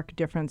stark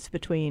difference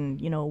between,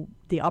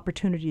 the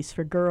opportunities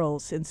for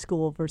girls in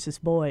school versus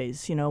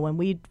boys.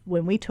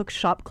 When we took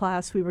shop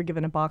class, we were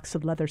given a box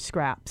of leather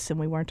scraps and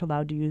we weren't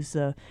allowed to use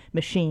the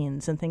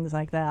machines and things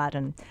like that.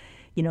 And,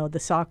 the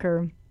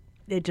soccer,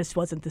 it just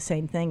wasn't the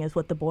same thing as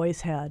what the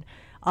boys had.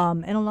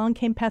 And along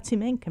came Patsy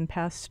Mink and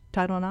passed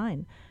Title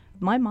IX.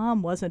 My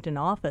mom wasn't in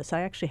office.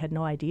 I actually had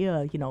no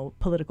idea,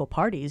 political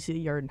parties.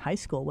 You're in high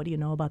school. What do you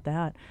know about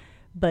that?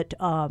 But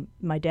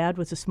my dad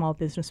was a small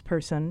business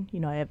person.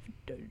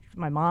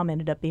 My mom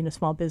ended up being a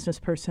small business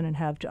person and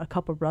have a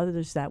couple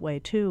brothers that way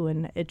too.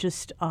 And it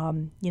just,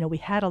 we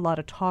had a lot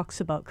of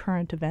talks about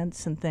current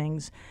events and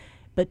things.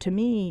 But to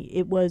me,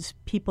 it was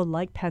people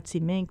like Patsy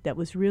Mink that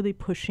was really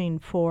pushing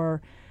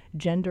for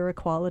gender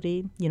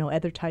equality,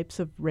 other types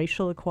of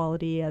racial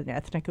equality and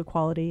ethnic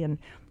equality. And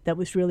that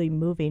was really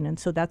moving. And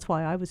so that's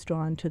why I was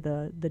drawn to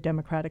the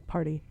Democratic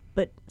Party.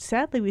 But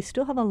sadly, we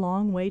still have a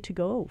long way to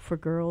go for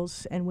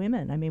girls and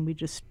women. I mean,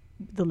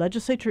 the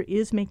legislature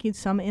is making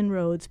some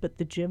inroads, but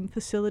the gym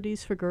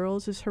facilities for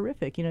girls is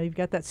horrific. You know, you've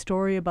got that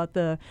story about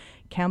the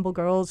Campbell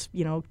girls,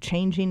 you know,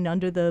 changing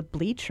under the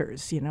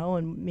bleachers, you know,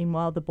 and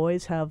meanwhile the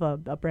boys have a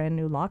brand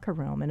new locker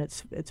room, and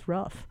it's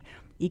rough.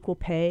 Equal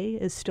pay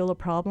is still a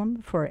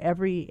problem for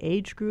every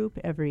age group,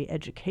 every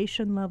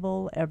education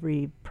level,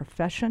 every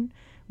profession.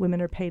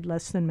 Women are paid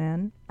less than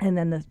men. And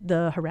then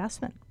the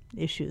harassment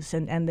issues,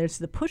 and there's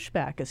the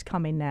pushback is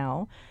coming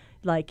now.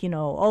 Like, you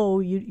know, oh,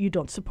 you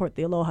don't support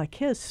the Aloha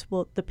Kiss.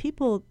 Well, the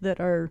people that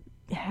are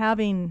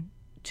having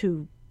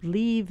to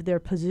leave their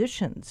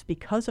positions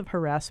because of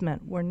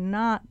harassment were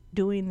not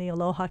doing the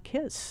Aloha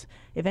Kiss.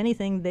 If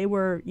anything, they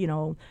were, you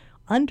know,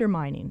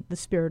 undermining the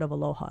spirit of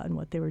aloha and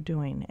what they were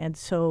doing. And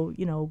so,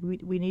 you know,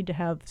 we need to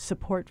have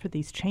support for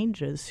these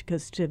changes,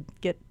 because to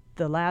get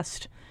the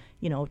last,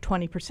 you know,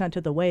 20%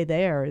 of the way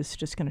there is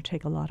just going to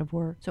take a lot of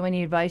work. So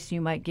any advice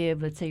you might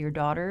give, let's say, your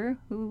daughter,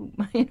 who,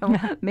 you know,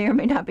 may or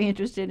may not be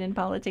interested in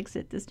politics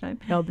at this time?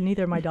 No, but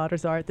neither of my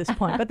daughters are at this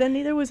point. But then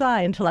neither was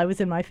I until I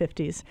was in my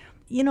 50s.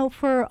 You know,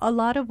 for a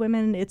lot of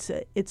women, it's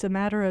a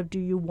matter of, do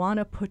you want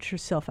to put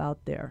yourself out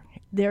there?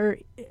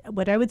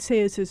 What I would say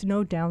is there's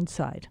no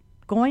downside.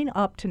 Going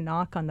up to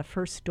knock on the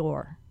first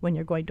door when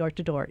you're going door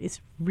to door is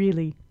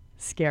really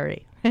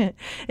scary.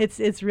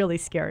 It's really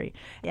scary.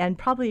 And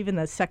probably even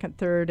the second,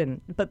 third,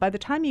 but by the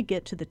time you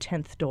get to the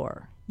 10th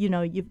door, you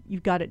know,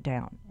 you've got it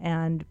down.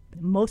 And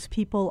most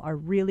people are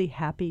really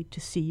happy to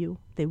see you.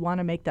 They want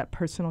to make that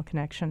personal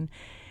connection.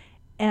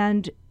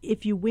 And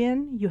if you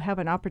win, you have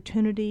an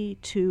opportunity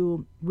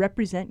to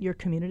represent your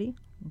community,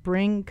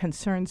 bring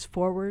concerns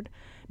forward,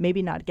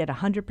 maybe not get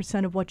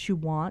 100% of what you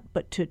want,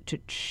 but to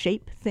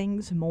shape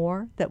things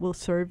more that will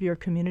serve your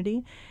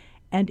community.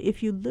 And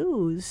if you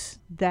lose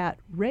that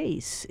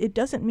race, it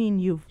doesn't mean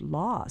you've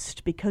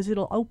lost, because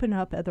it'll open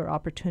up other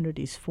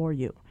opportunities for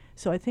you.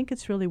 So I think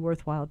it's really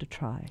worthwhile to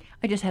try.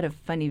 I just had a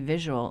funny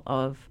visual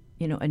of,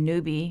 you know, a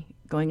newbie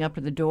going up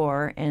to the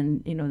door,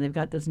 and, you know, they've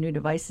got those new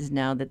devices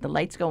now that the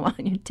lights go on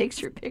and it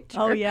takes your picture.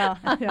 Oh, yeah.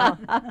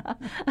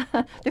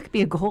 There could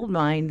be a gold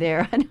mine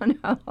there. I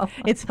don't know.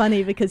 It's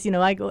funny because, you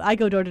know, I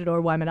go door to door,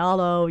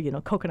 Waimanalo, you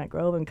know, Coconut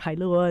Grove and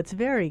Kailua. It's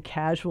very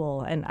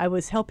casual. And I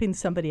was helping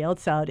somebody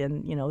else out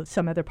in, you know,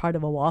 some other part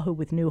of Oahu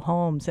with new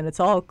homes, and it's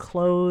all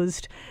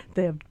closed.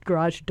 They have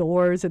garage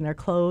doors and they're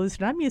closed.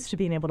 And I'm used to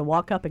being able to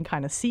walk up and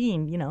kind of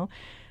seeing, you know,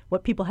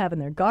 what people have in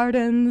their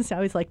gardens. I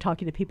always like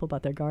talking to people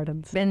about their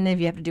gardens. And if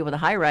you have to deal with a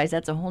high-rise,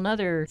 that's a whole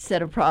other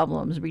set of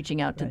problems, reaching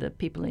out to the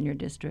people in your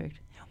district.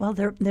 Well,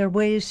 there are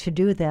ways to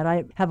do that.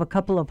 I have a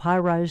couple of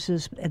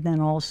high-rises, and then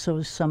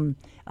also some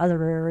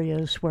other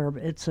areas where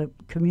it's a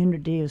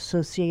community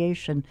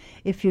association.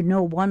 If you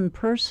know one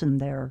person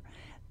there,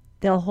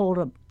 they'll hold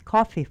a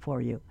coffee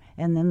for you.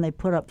 And then they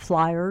put up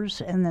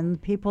flyers, and then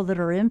people that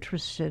are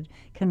interested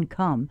can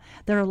come.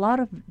 There are a lot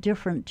of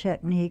different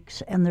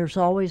techniques, and there's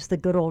always the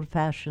good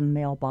old-fashioned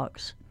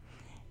mailbox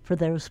for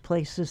those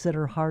places that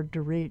are hard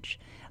to reach.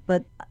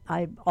 But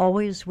I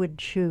always would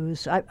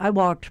choose, I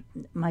walked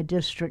my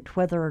district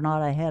whether or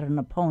not I had an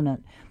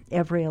opponent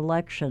every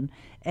election,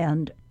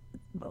 and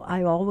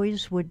I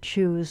always would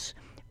choose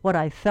what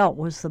I felt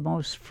was the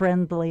most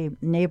friendly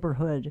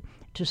neighborhood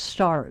to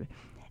start.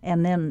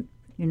 And then,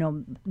 you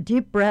know,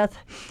 deep breath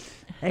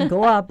and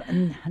go up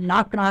and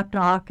knock, knock,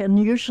 knock.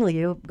 And usually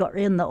you go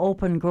in the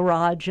open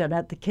garage and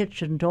at the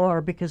kitchen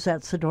door, because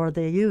that's the door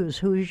they use.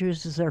 Who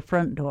uses their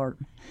front door?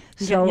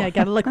 So yeah,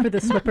 got to look for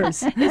the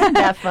slippers. Isn't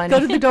that funny? Go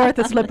to the door with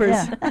the slippers.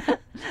 Yeah.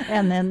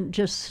 And then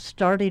just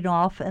starting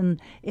off, and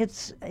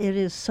it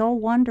is so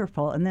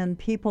wonderful. And then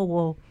people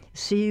will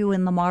see you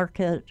in the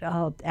market,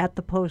 at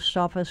the post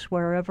office,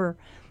 wherever,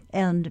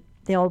 and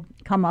they'll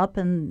come up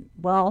and,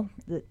 well,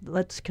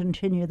 let's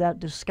continue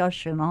that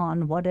discussion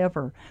on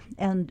whatever.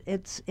 And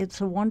it's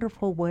a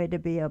wonderful way to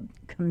be a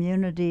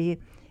community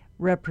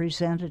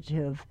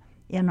representative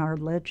in our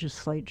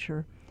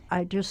legislature.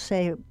 I just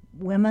say,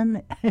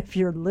 women, if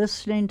you're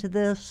listening to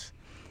this,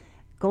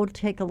 go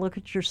take a look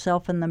at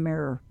yourself in the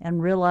mirror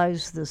and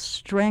realize the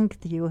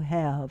strength you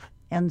have,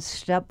 and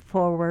step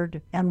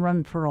forward and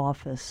run for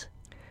office.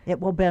 It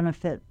will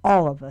benefit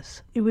all of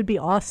us. It would be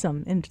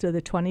awesome into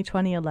the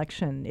 2020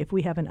 election if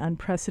we have an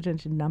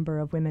unprecedented number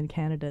of women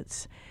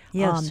candidates.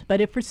 Yes. But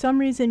if for some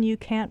reason you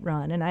can't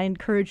run, and I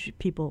encourage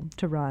people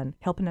to run,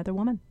 help another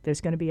woman.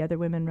 There's going to be other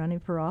women running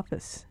for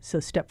office.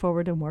 So step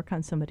forward and work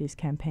on somebody's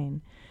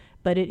campaign.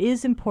 But it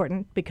is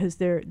important because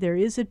there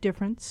is a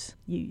difference.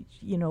 You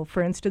know,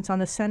 for instance, on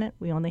the Senate,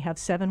 we only have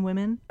 7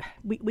 women.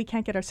 We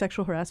can't get our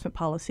sexual harassment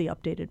policy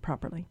updated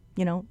properly.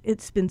 You know,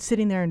 it's been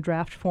sitting there in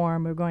draft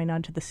form. We're going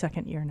on to the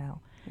second year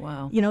now.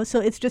 Wow. You know, so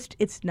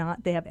it's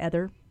not, they have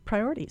other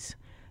priorities.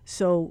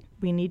 So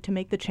we need to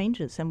make the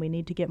changes, and we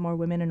need to get more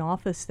women in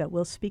office that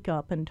will speak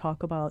up and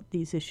talk about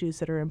these issues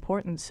that are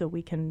important so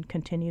we can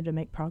continue to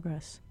make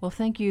progress. Well,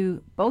 thank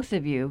you, both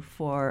of you,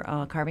 for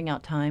carving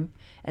out time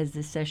as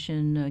this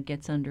session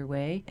gets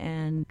underway.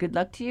 And good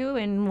luck to you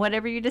in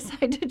whatever you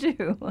decide to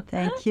do.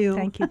 Thank you.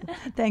 Thank you.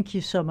 Thank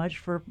you so much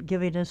for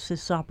giving us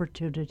this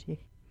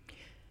opportunity.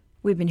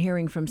 We've been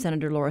hearing from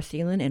Senator Laura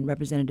Thielen and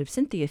Representative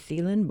Cynthia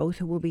Thielen, both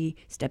who will be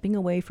stepping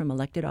away from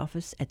elected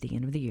office at the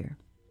end of the year.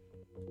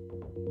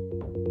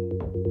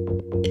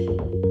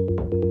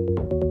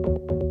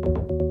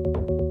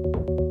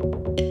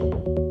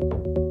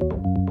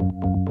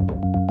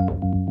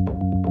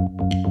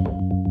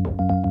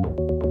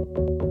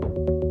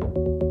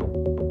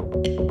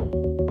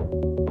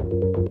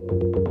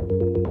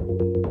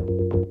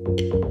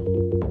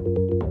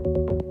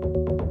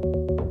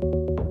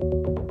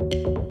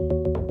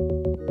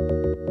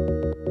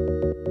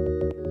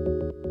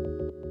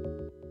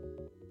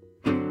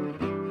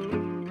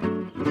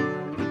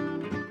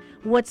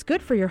 What's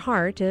good for your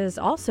heart is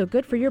also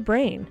good for your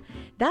brain.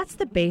 That's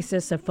the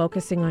basis of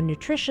focusing on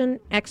nutrition,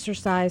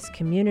 exercise,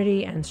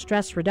 community, and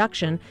stress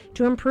reduction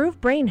to improve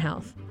brain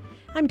health.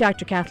 I'm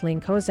Dr. Kathleen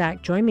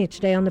Kozak. Join me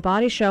today on The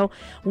Body Show.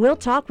 We'll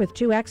talk with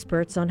two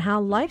experts on how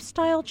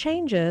lifestyle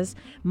changes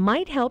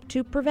might help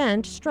to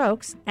prevent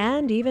strokes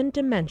and even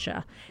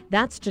dementia.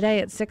 That's today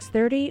at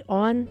 6:30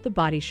 on The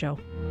Body Show.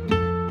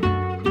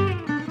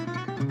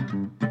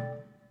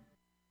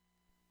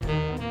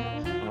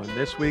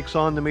 This week's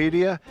On the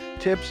Media,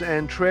 tips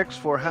and tricks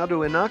for how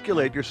to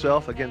inoculate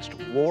yourself against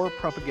war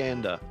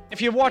propaganda.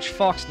 If you watch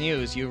Fox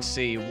News, you'll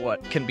see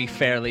what can be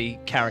fairly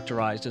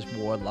characterized as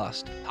war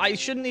lust. I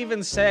shouldn't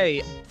even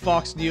say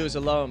Fox News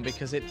alone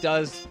because it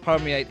does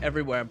permeate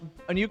everywhere,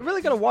 and you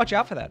really got to watch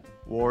out for that.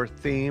 War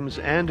themes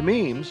and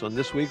memes on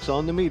this week's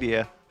On the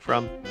Media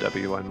from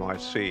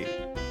WNYC.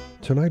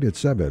 Tonight at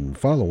 7,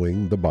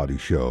 following The Body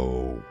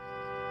Show.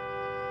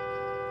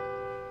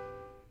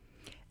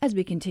 As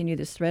we continue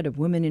this thread of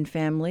women in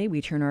family,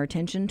 we turn our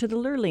attention to the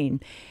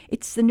Lurline.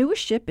 It's the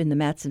newest ship in the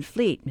Matson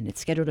fleet, and it's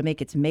scheduled to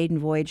make its maiden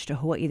voyage to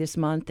Hawaii this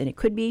month, and it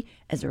could be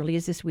as early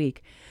as this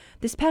week.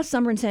 This past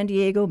summer in San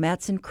Diego,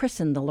 Matson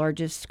christened the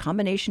largest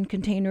combination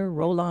container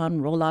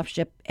roll-on, roll-off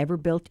ship ever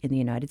built in the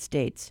United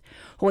States.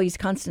 Hawaii's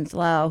Constance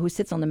Lau, who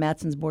sits on the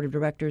Matson's board of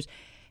directors,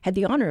 had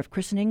the honor of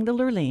christening the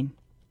Lurline.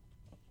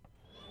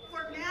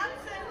 For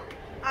Matson,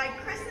 I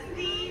christen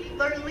thee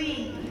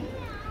Lurline.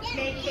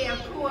 May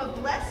Keakua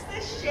bless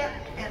this ship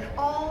and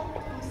all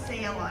who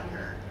sail on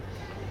her.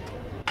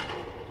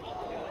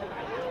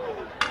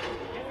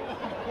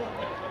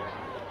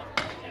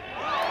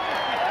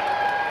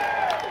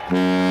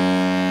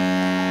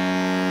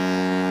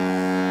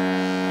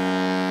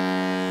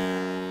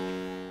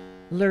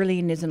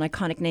 Lurline is an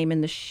iconic name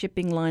in the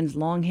shipping line's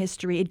long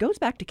history. It goes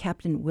back to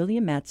Captain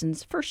William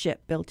Matson's first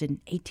ship, built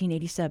in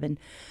 1887.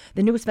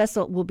 The newest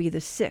vessel will be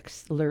the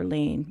sixth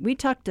Lurline. We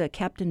talked to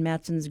Captain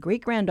Matson's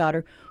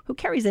great-granddaughter, who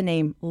carries the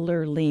name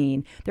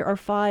Lurline. There are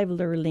 5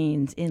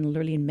 Lurlines in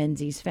Lurline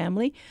Menzies'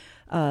 family.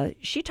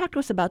 She talked to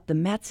us about the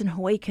Matson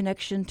Hawaii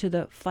connection to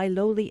the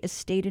Filoli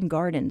Estate and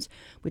Gardens,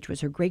 which was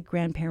her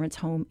great-grandparents'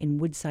 home in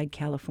Woodside,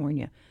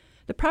 California.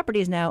 The property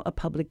is now a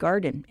public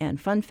garden,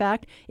 and fun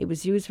fact, it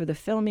was used for the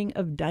filming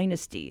of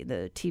Dynasty,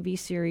 the TV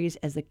series,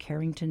 as the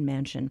Carrington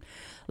Mansion.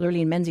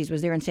 Lurline Menzies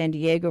was there in San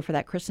Diego for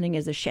that christening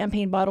as the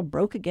champagne bottle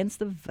broke against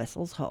the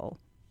vessel's hull.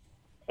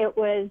 It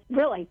was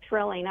really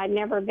thrilling. I'd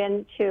never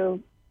been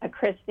to a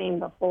christening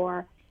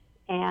before,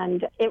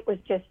 and it was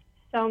just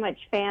so much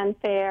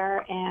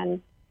fanfare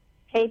and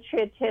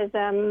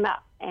patriotism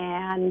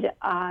and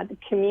the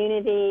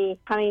community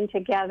coming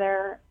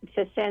together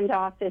to send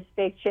off this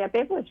big ship.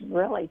 It was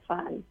really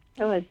fun.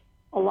 It was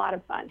a lot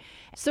of fun.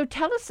 So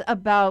tell us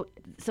about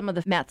some of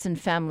the Matson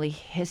family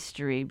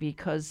history,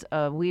 because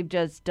we've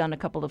just done a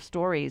couple of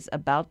stories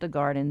about the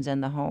gardens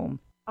and the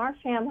home. Our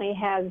family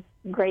has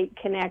great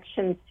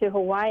connections to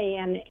Hawaii,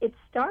 and it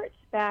starts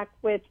back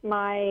with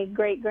my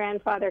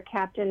great-grandfather,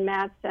 Captain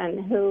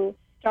Matson, who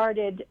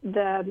started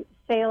the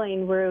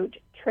sailing route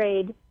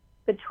trade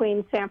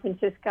between San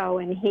Francisco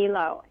and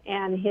Hilo,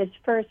 and his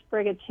first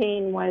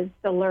brigantine was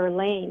the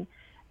Lurline.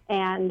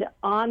 And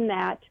on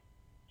that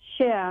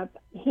ship,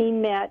 he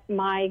met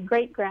my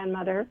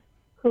great-grandmother,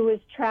 who was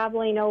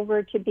traveling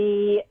over to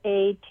be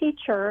a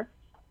teacher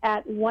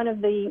at one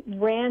of the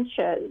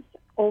ranches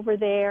over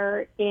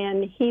there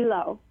in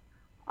Hilo.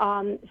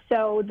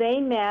 So they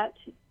met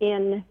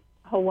in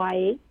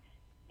Hawaii,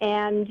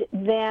 and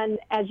then,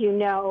 as you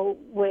know,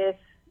 with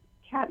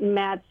Captain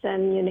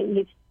Matson,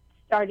 he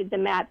started the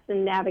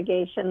Matson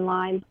navigation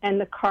line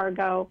and the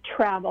cargo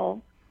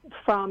travel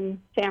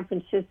from San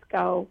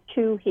Francisco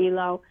to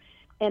Hilo.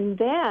 And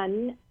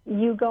then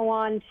you go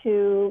on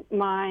to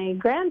my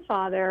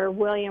grandfather,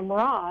 William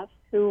Roth,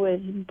 who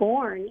was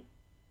born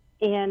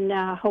in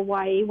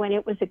Hawaii when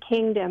it was a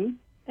kingdom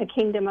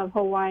of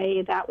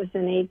Hawaii. That was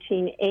in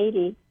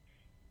 1880.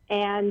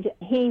 And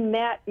he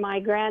met my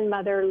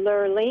grandmother,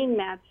 Lurline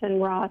Matson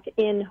Roth,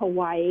 in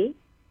Hawaii.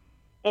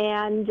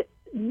 And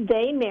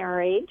they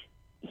married,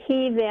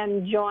 he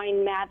then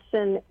joined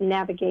Matson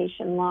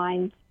Navigation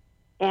Lines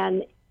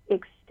and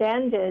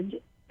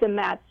extended the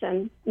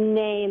Matson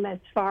name as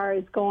far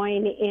as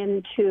going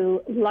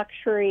into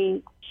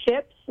luxury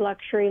ships,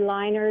 luxury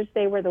liners.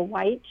 They were the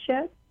white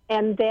ships.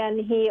 And then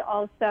he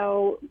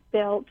also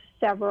built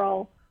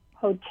several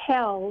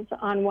hotels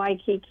on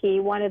Waikiki,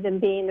 one of them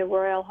being the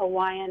Royal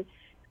Hawaiian,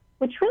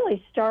 which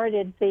really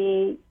started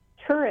the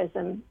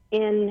tourism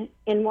in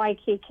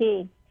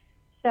Waikiki.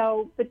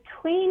 So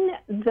between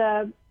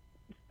the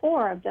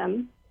four of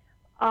them,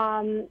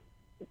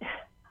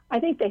 I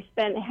think they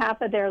spent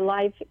half of their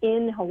life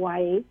in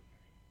Hawaii.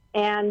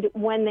 And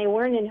when they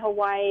weren't in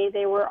Hawaii,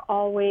 they were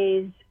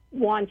always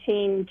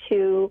wanting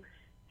to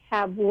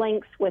have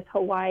links with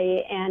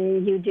Hawaii.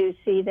 And you do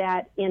see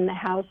that in the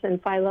house in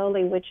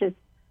Filoli, which is,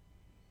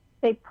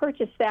 they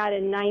purchased that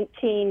in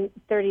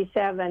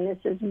 1937. This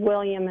is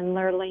William and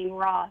Lurline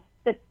Ross.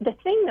 The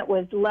thing that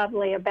was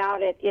lovely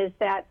about it is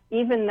that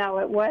even though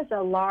it was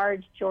a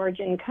large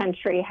Georgian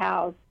country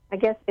house, I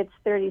guess it's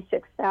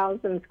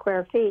 36,000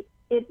 square feet,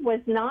 it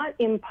was not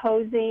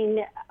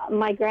imposing.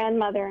 My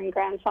grandmother and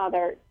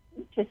grandfather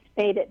just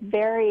made it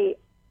very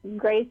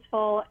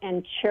graceful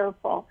and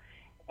cheerful.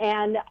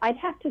 And I'd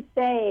have to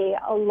say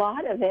a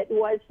lot of it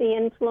was the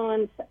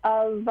influence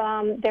of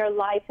their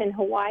life in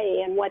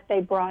Hawaii and what they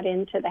brought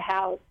into the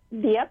house.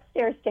 The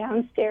upstairs,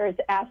 downstairs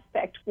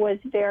aspect was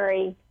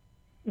very,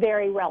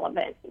 very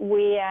relevant.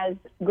 We as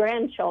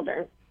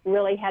grandchildren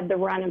really had the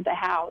run of the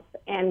house,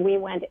 and we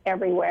went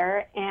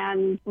everywhere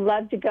and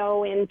loved to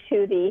go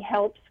into the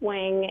help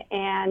swing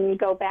and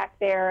go back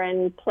there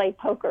and play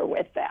poker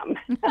with them.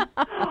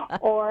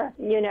 Or,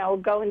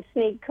 go and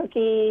sneak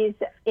cookies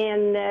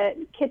in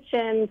the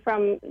kitchen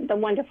from the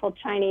wonderful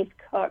Chinese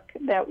cook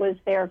that was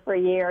there for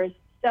years.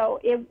 So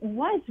it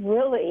was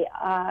really,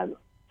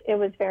 it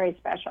was very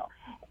special.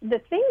 The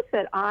things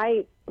that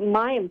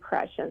my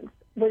impressions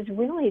was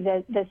really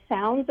the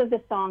sounds of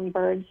the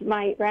songbirds.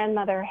 My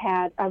grandmother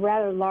had a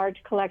rather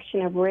large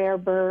collection of rare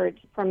birds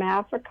from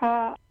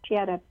Africa. She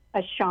had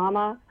a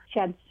shama. She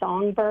had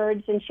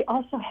songbirds, and she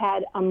also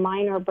had a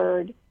minor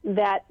bird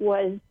that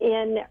was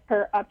in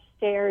her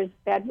upstairs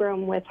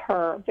bedroom with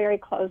her, very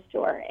close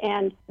to her.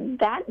 And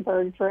that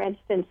bird, for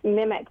instance,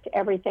 mimicked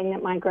everything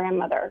that my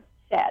grandmother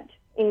said,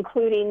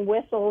 including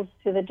whistles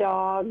to the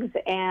dogs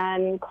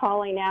and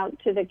calling out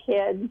to the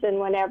kids and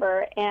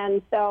whatever.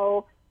 And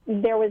so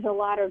there was a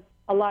lot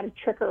of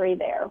trickery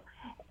there,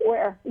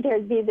 where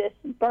there'd be this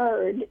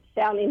bird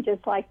sounding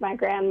just like my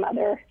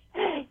grandmother,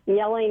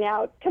 yelling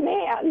out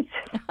commands.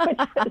 Which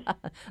was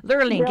Lurline,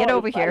 really get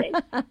over funny.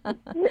 here.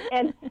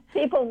 And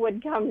people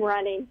would come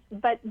running.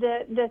 But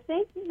the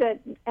thing that,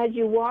 as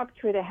you walked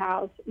through the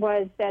house,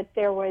 was that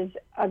there was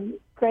a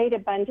great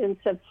abundance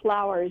of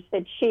flowers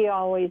that she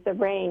always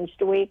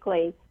arranged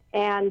weekly.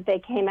 And they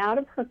came out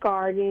of her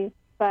garden,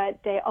 but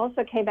they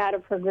also came out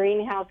of her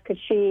greenhouse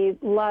because she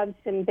loved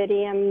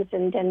cymbidiums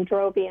and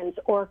dendrobiums,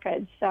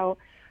 orchids. So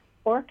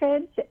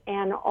orchids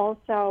and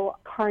also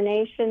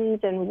carnations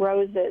and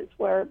roses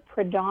were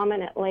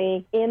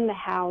predominantly in the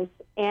house,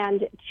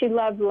 and she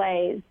loved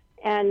leis.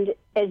 And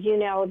as you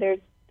know, there's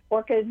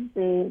orchids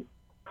and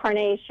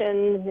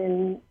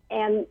carnations,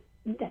 and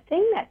the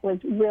thing that was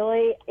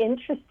really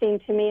interesting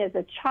to me as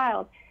a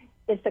child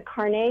is the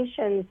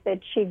carnations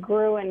that she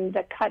grew in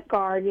the cut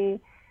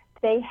garden.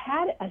 They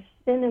had a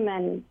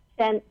cinnamon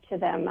scent to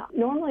them.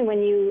 Normally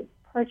when you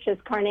purchase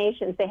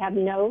carnations, they have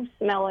no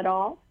smell at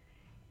all.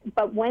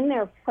 But when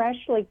they're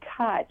freshly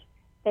cut,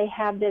 they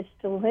have this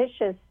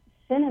delicious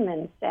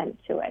cinnamon scent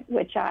to it,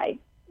 which I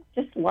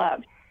just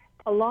loved.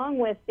 Along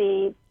with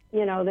the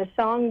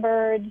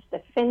songbirds,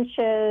 the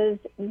finches,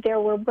 there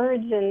were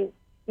birds in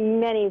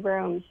many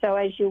rooms. So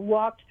as you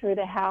walked through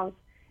the house,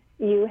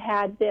 you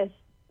had this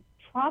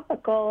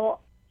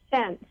tropical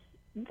sense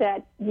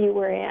that you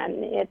were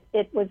in.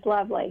 It was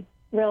lovely,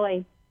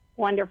 really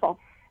wonderful.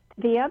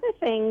 The other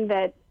thing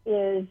that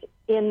is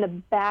in the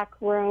back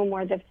room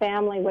where the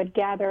family would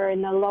gather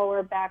in the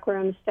lower back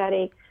room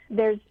study,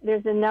 there's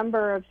a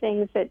number of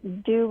things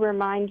that do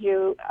remind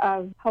you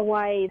of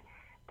Hawaii.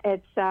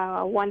 It's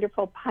a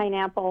wonderful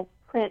pineapple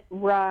print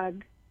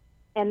rug.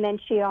 And then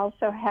she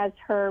also has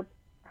her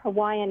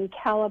Hawaiian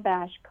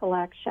calabash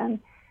collection.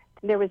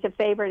 There was a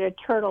favorite, a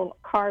turtle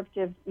carved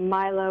of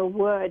Milo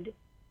wood.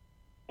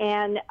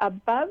 And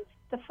above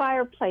the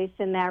fireplace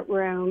in that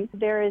room,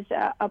 there is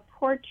a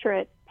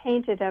portrait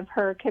painted of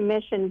her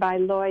commissioned by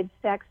Lloyd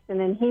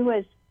Sexton, and he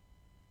was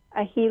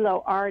a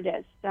Hilo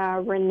artist,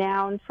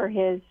 renowned for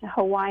his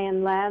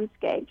Hawaiian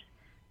landscapes.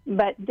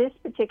 But this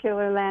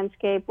particular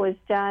landscape was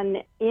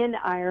done in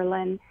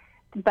Ireland,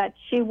 but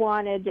she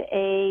wanted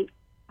a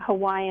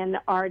Hawaiian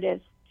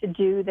artist to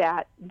do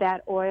that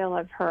oil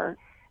of her.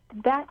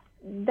 That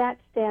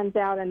stands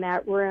out in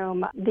that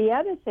room. The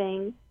other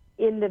thing,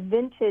 in the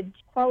vintage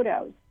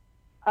photos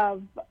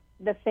of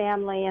the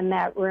family in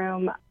that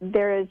room,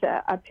 there is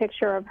a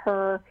picture of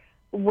her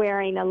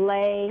wearing a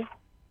lei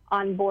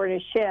on board a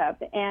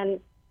ship. And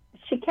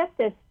she kept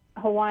this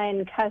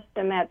Hawaiian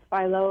custom at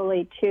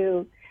Filoli,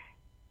 too.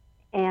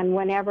 And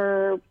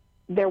whenever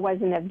there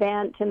was an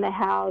event in the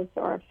house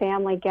or a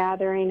family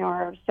gathering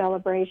or a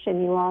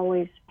celebration, you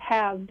always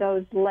have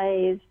those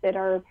leis that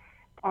are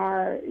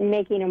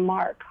making a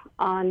mark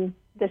on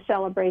the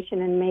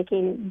celebration and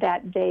making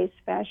that day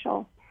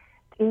special.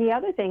 And the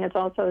other thing is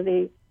also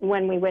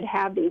when we would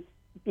have these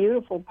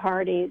beautiful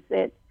parties,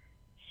 that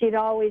she'd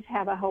always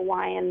have a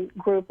Hawaiian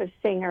group of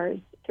singers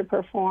to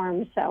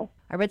perform. So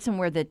I read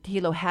somewhere that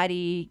Hilo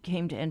Hattie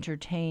came to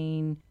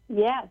entertain.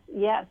 Yes,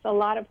 a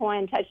lot of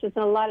Hawaiian touches,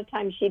 and a lot of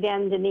times she'd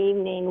end an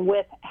evening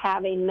with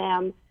having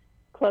them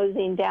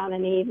closing down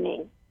an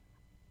evening.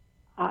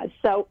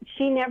 So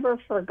she never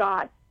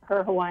forgot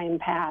her Hawaiian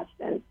past,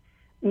 and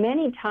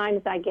many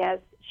times, I guess,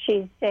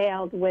 she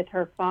sailed with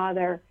her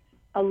father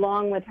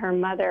along with her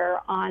mother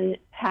on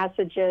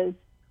passages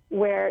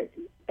where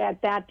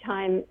at that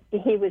time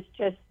he was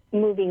just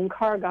moving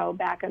cargo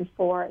back and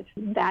forth,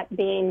 that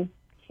being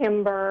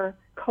timber,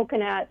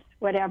 coconuts,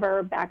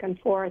 whatever, back and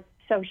forth.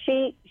 So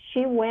she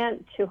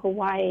went to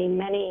Hawaii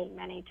many,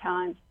 many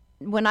times.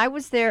 When I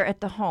was there at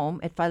the home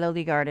at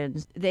Filoli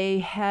Gardens, they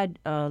had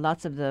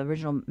lots of the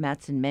original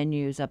Matson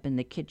menus up in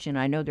the kitchen.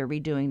 I know they're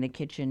redoing the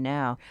kitchen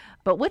now.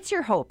 But what's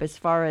your hope as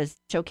far as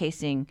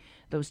showcasing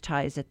those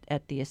ties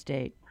at the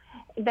estate?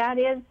 That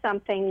is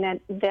something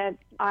that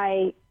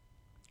I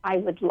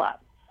would love.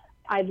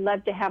 I'd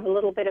love to have a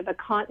little bit of a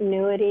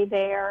continuity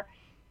there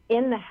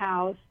in the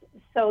house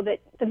so that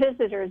the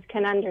visitors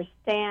can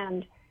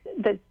understand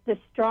the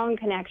strong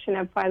connection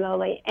of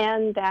Filoli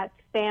and that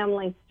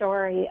family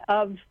story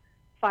of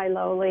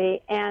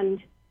Filoli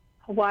and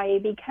Hawaii,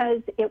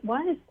 because it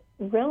was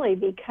really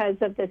because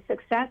of the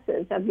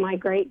successes of my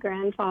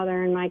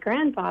great-grandfather and my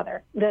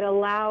grandfather that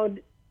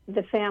allowed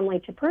the family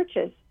to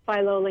purchase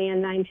Filoli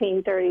in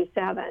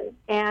 1937.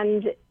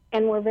 And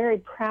we're very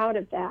proud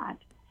of that.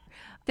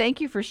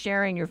 Thank you for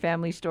sharing your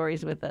family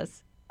stories with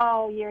us.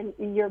 Oh,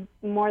 you're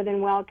more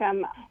than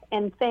welcome,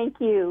 and thank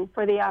you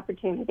for the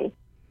opportunity.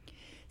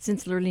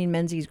 Since Lurline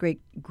Menzies'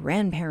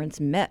 great-grandparents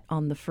met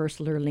on the first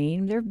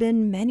Lurline, there have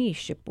been many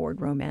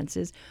shipboard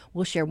romances.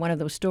 We'll share one of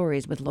those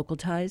stories with Local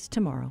Ties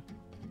tomorrow.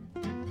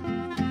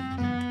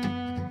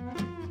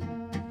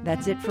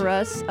 That's it for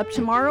us. Up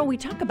tomorrow, we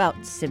talk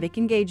about civic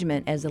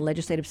engagement as the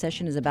legislative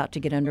session is about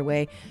to get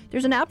underway.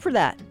 There's an app for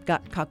that.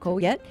 Got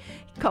Kako yet?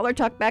 Call our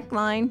talkback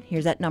line.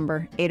 Here's that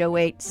number,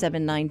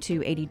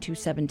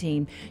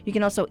 808-792-8217. You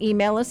can also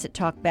email us at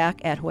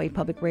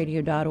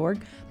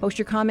talkback@hawaiipublicradio.org. Post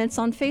your comments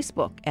on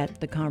Facebook at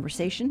The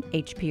Conversation,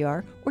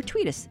 HPR, or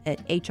tweet us at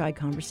HI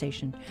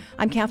Conversation.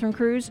 I'm Catherine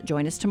Cruz.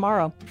 Join us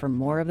tomorrow for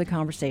more of The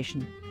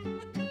Conversation.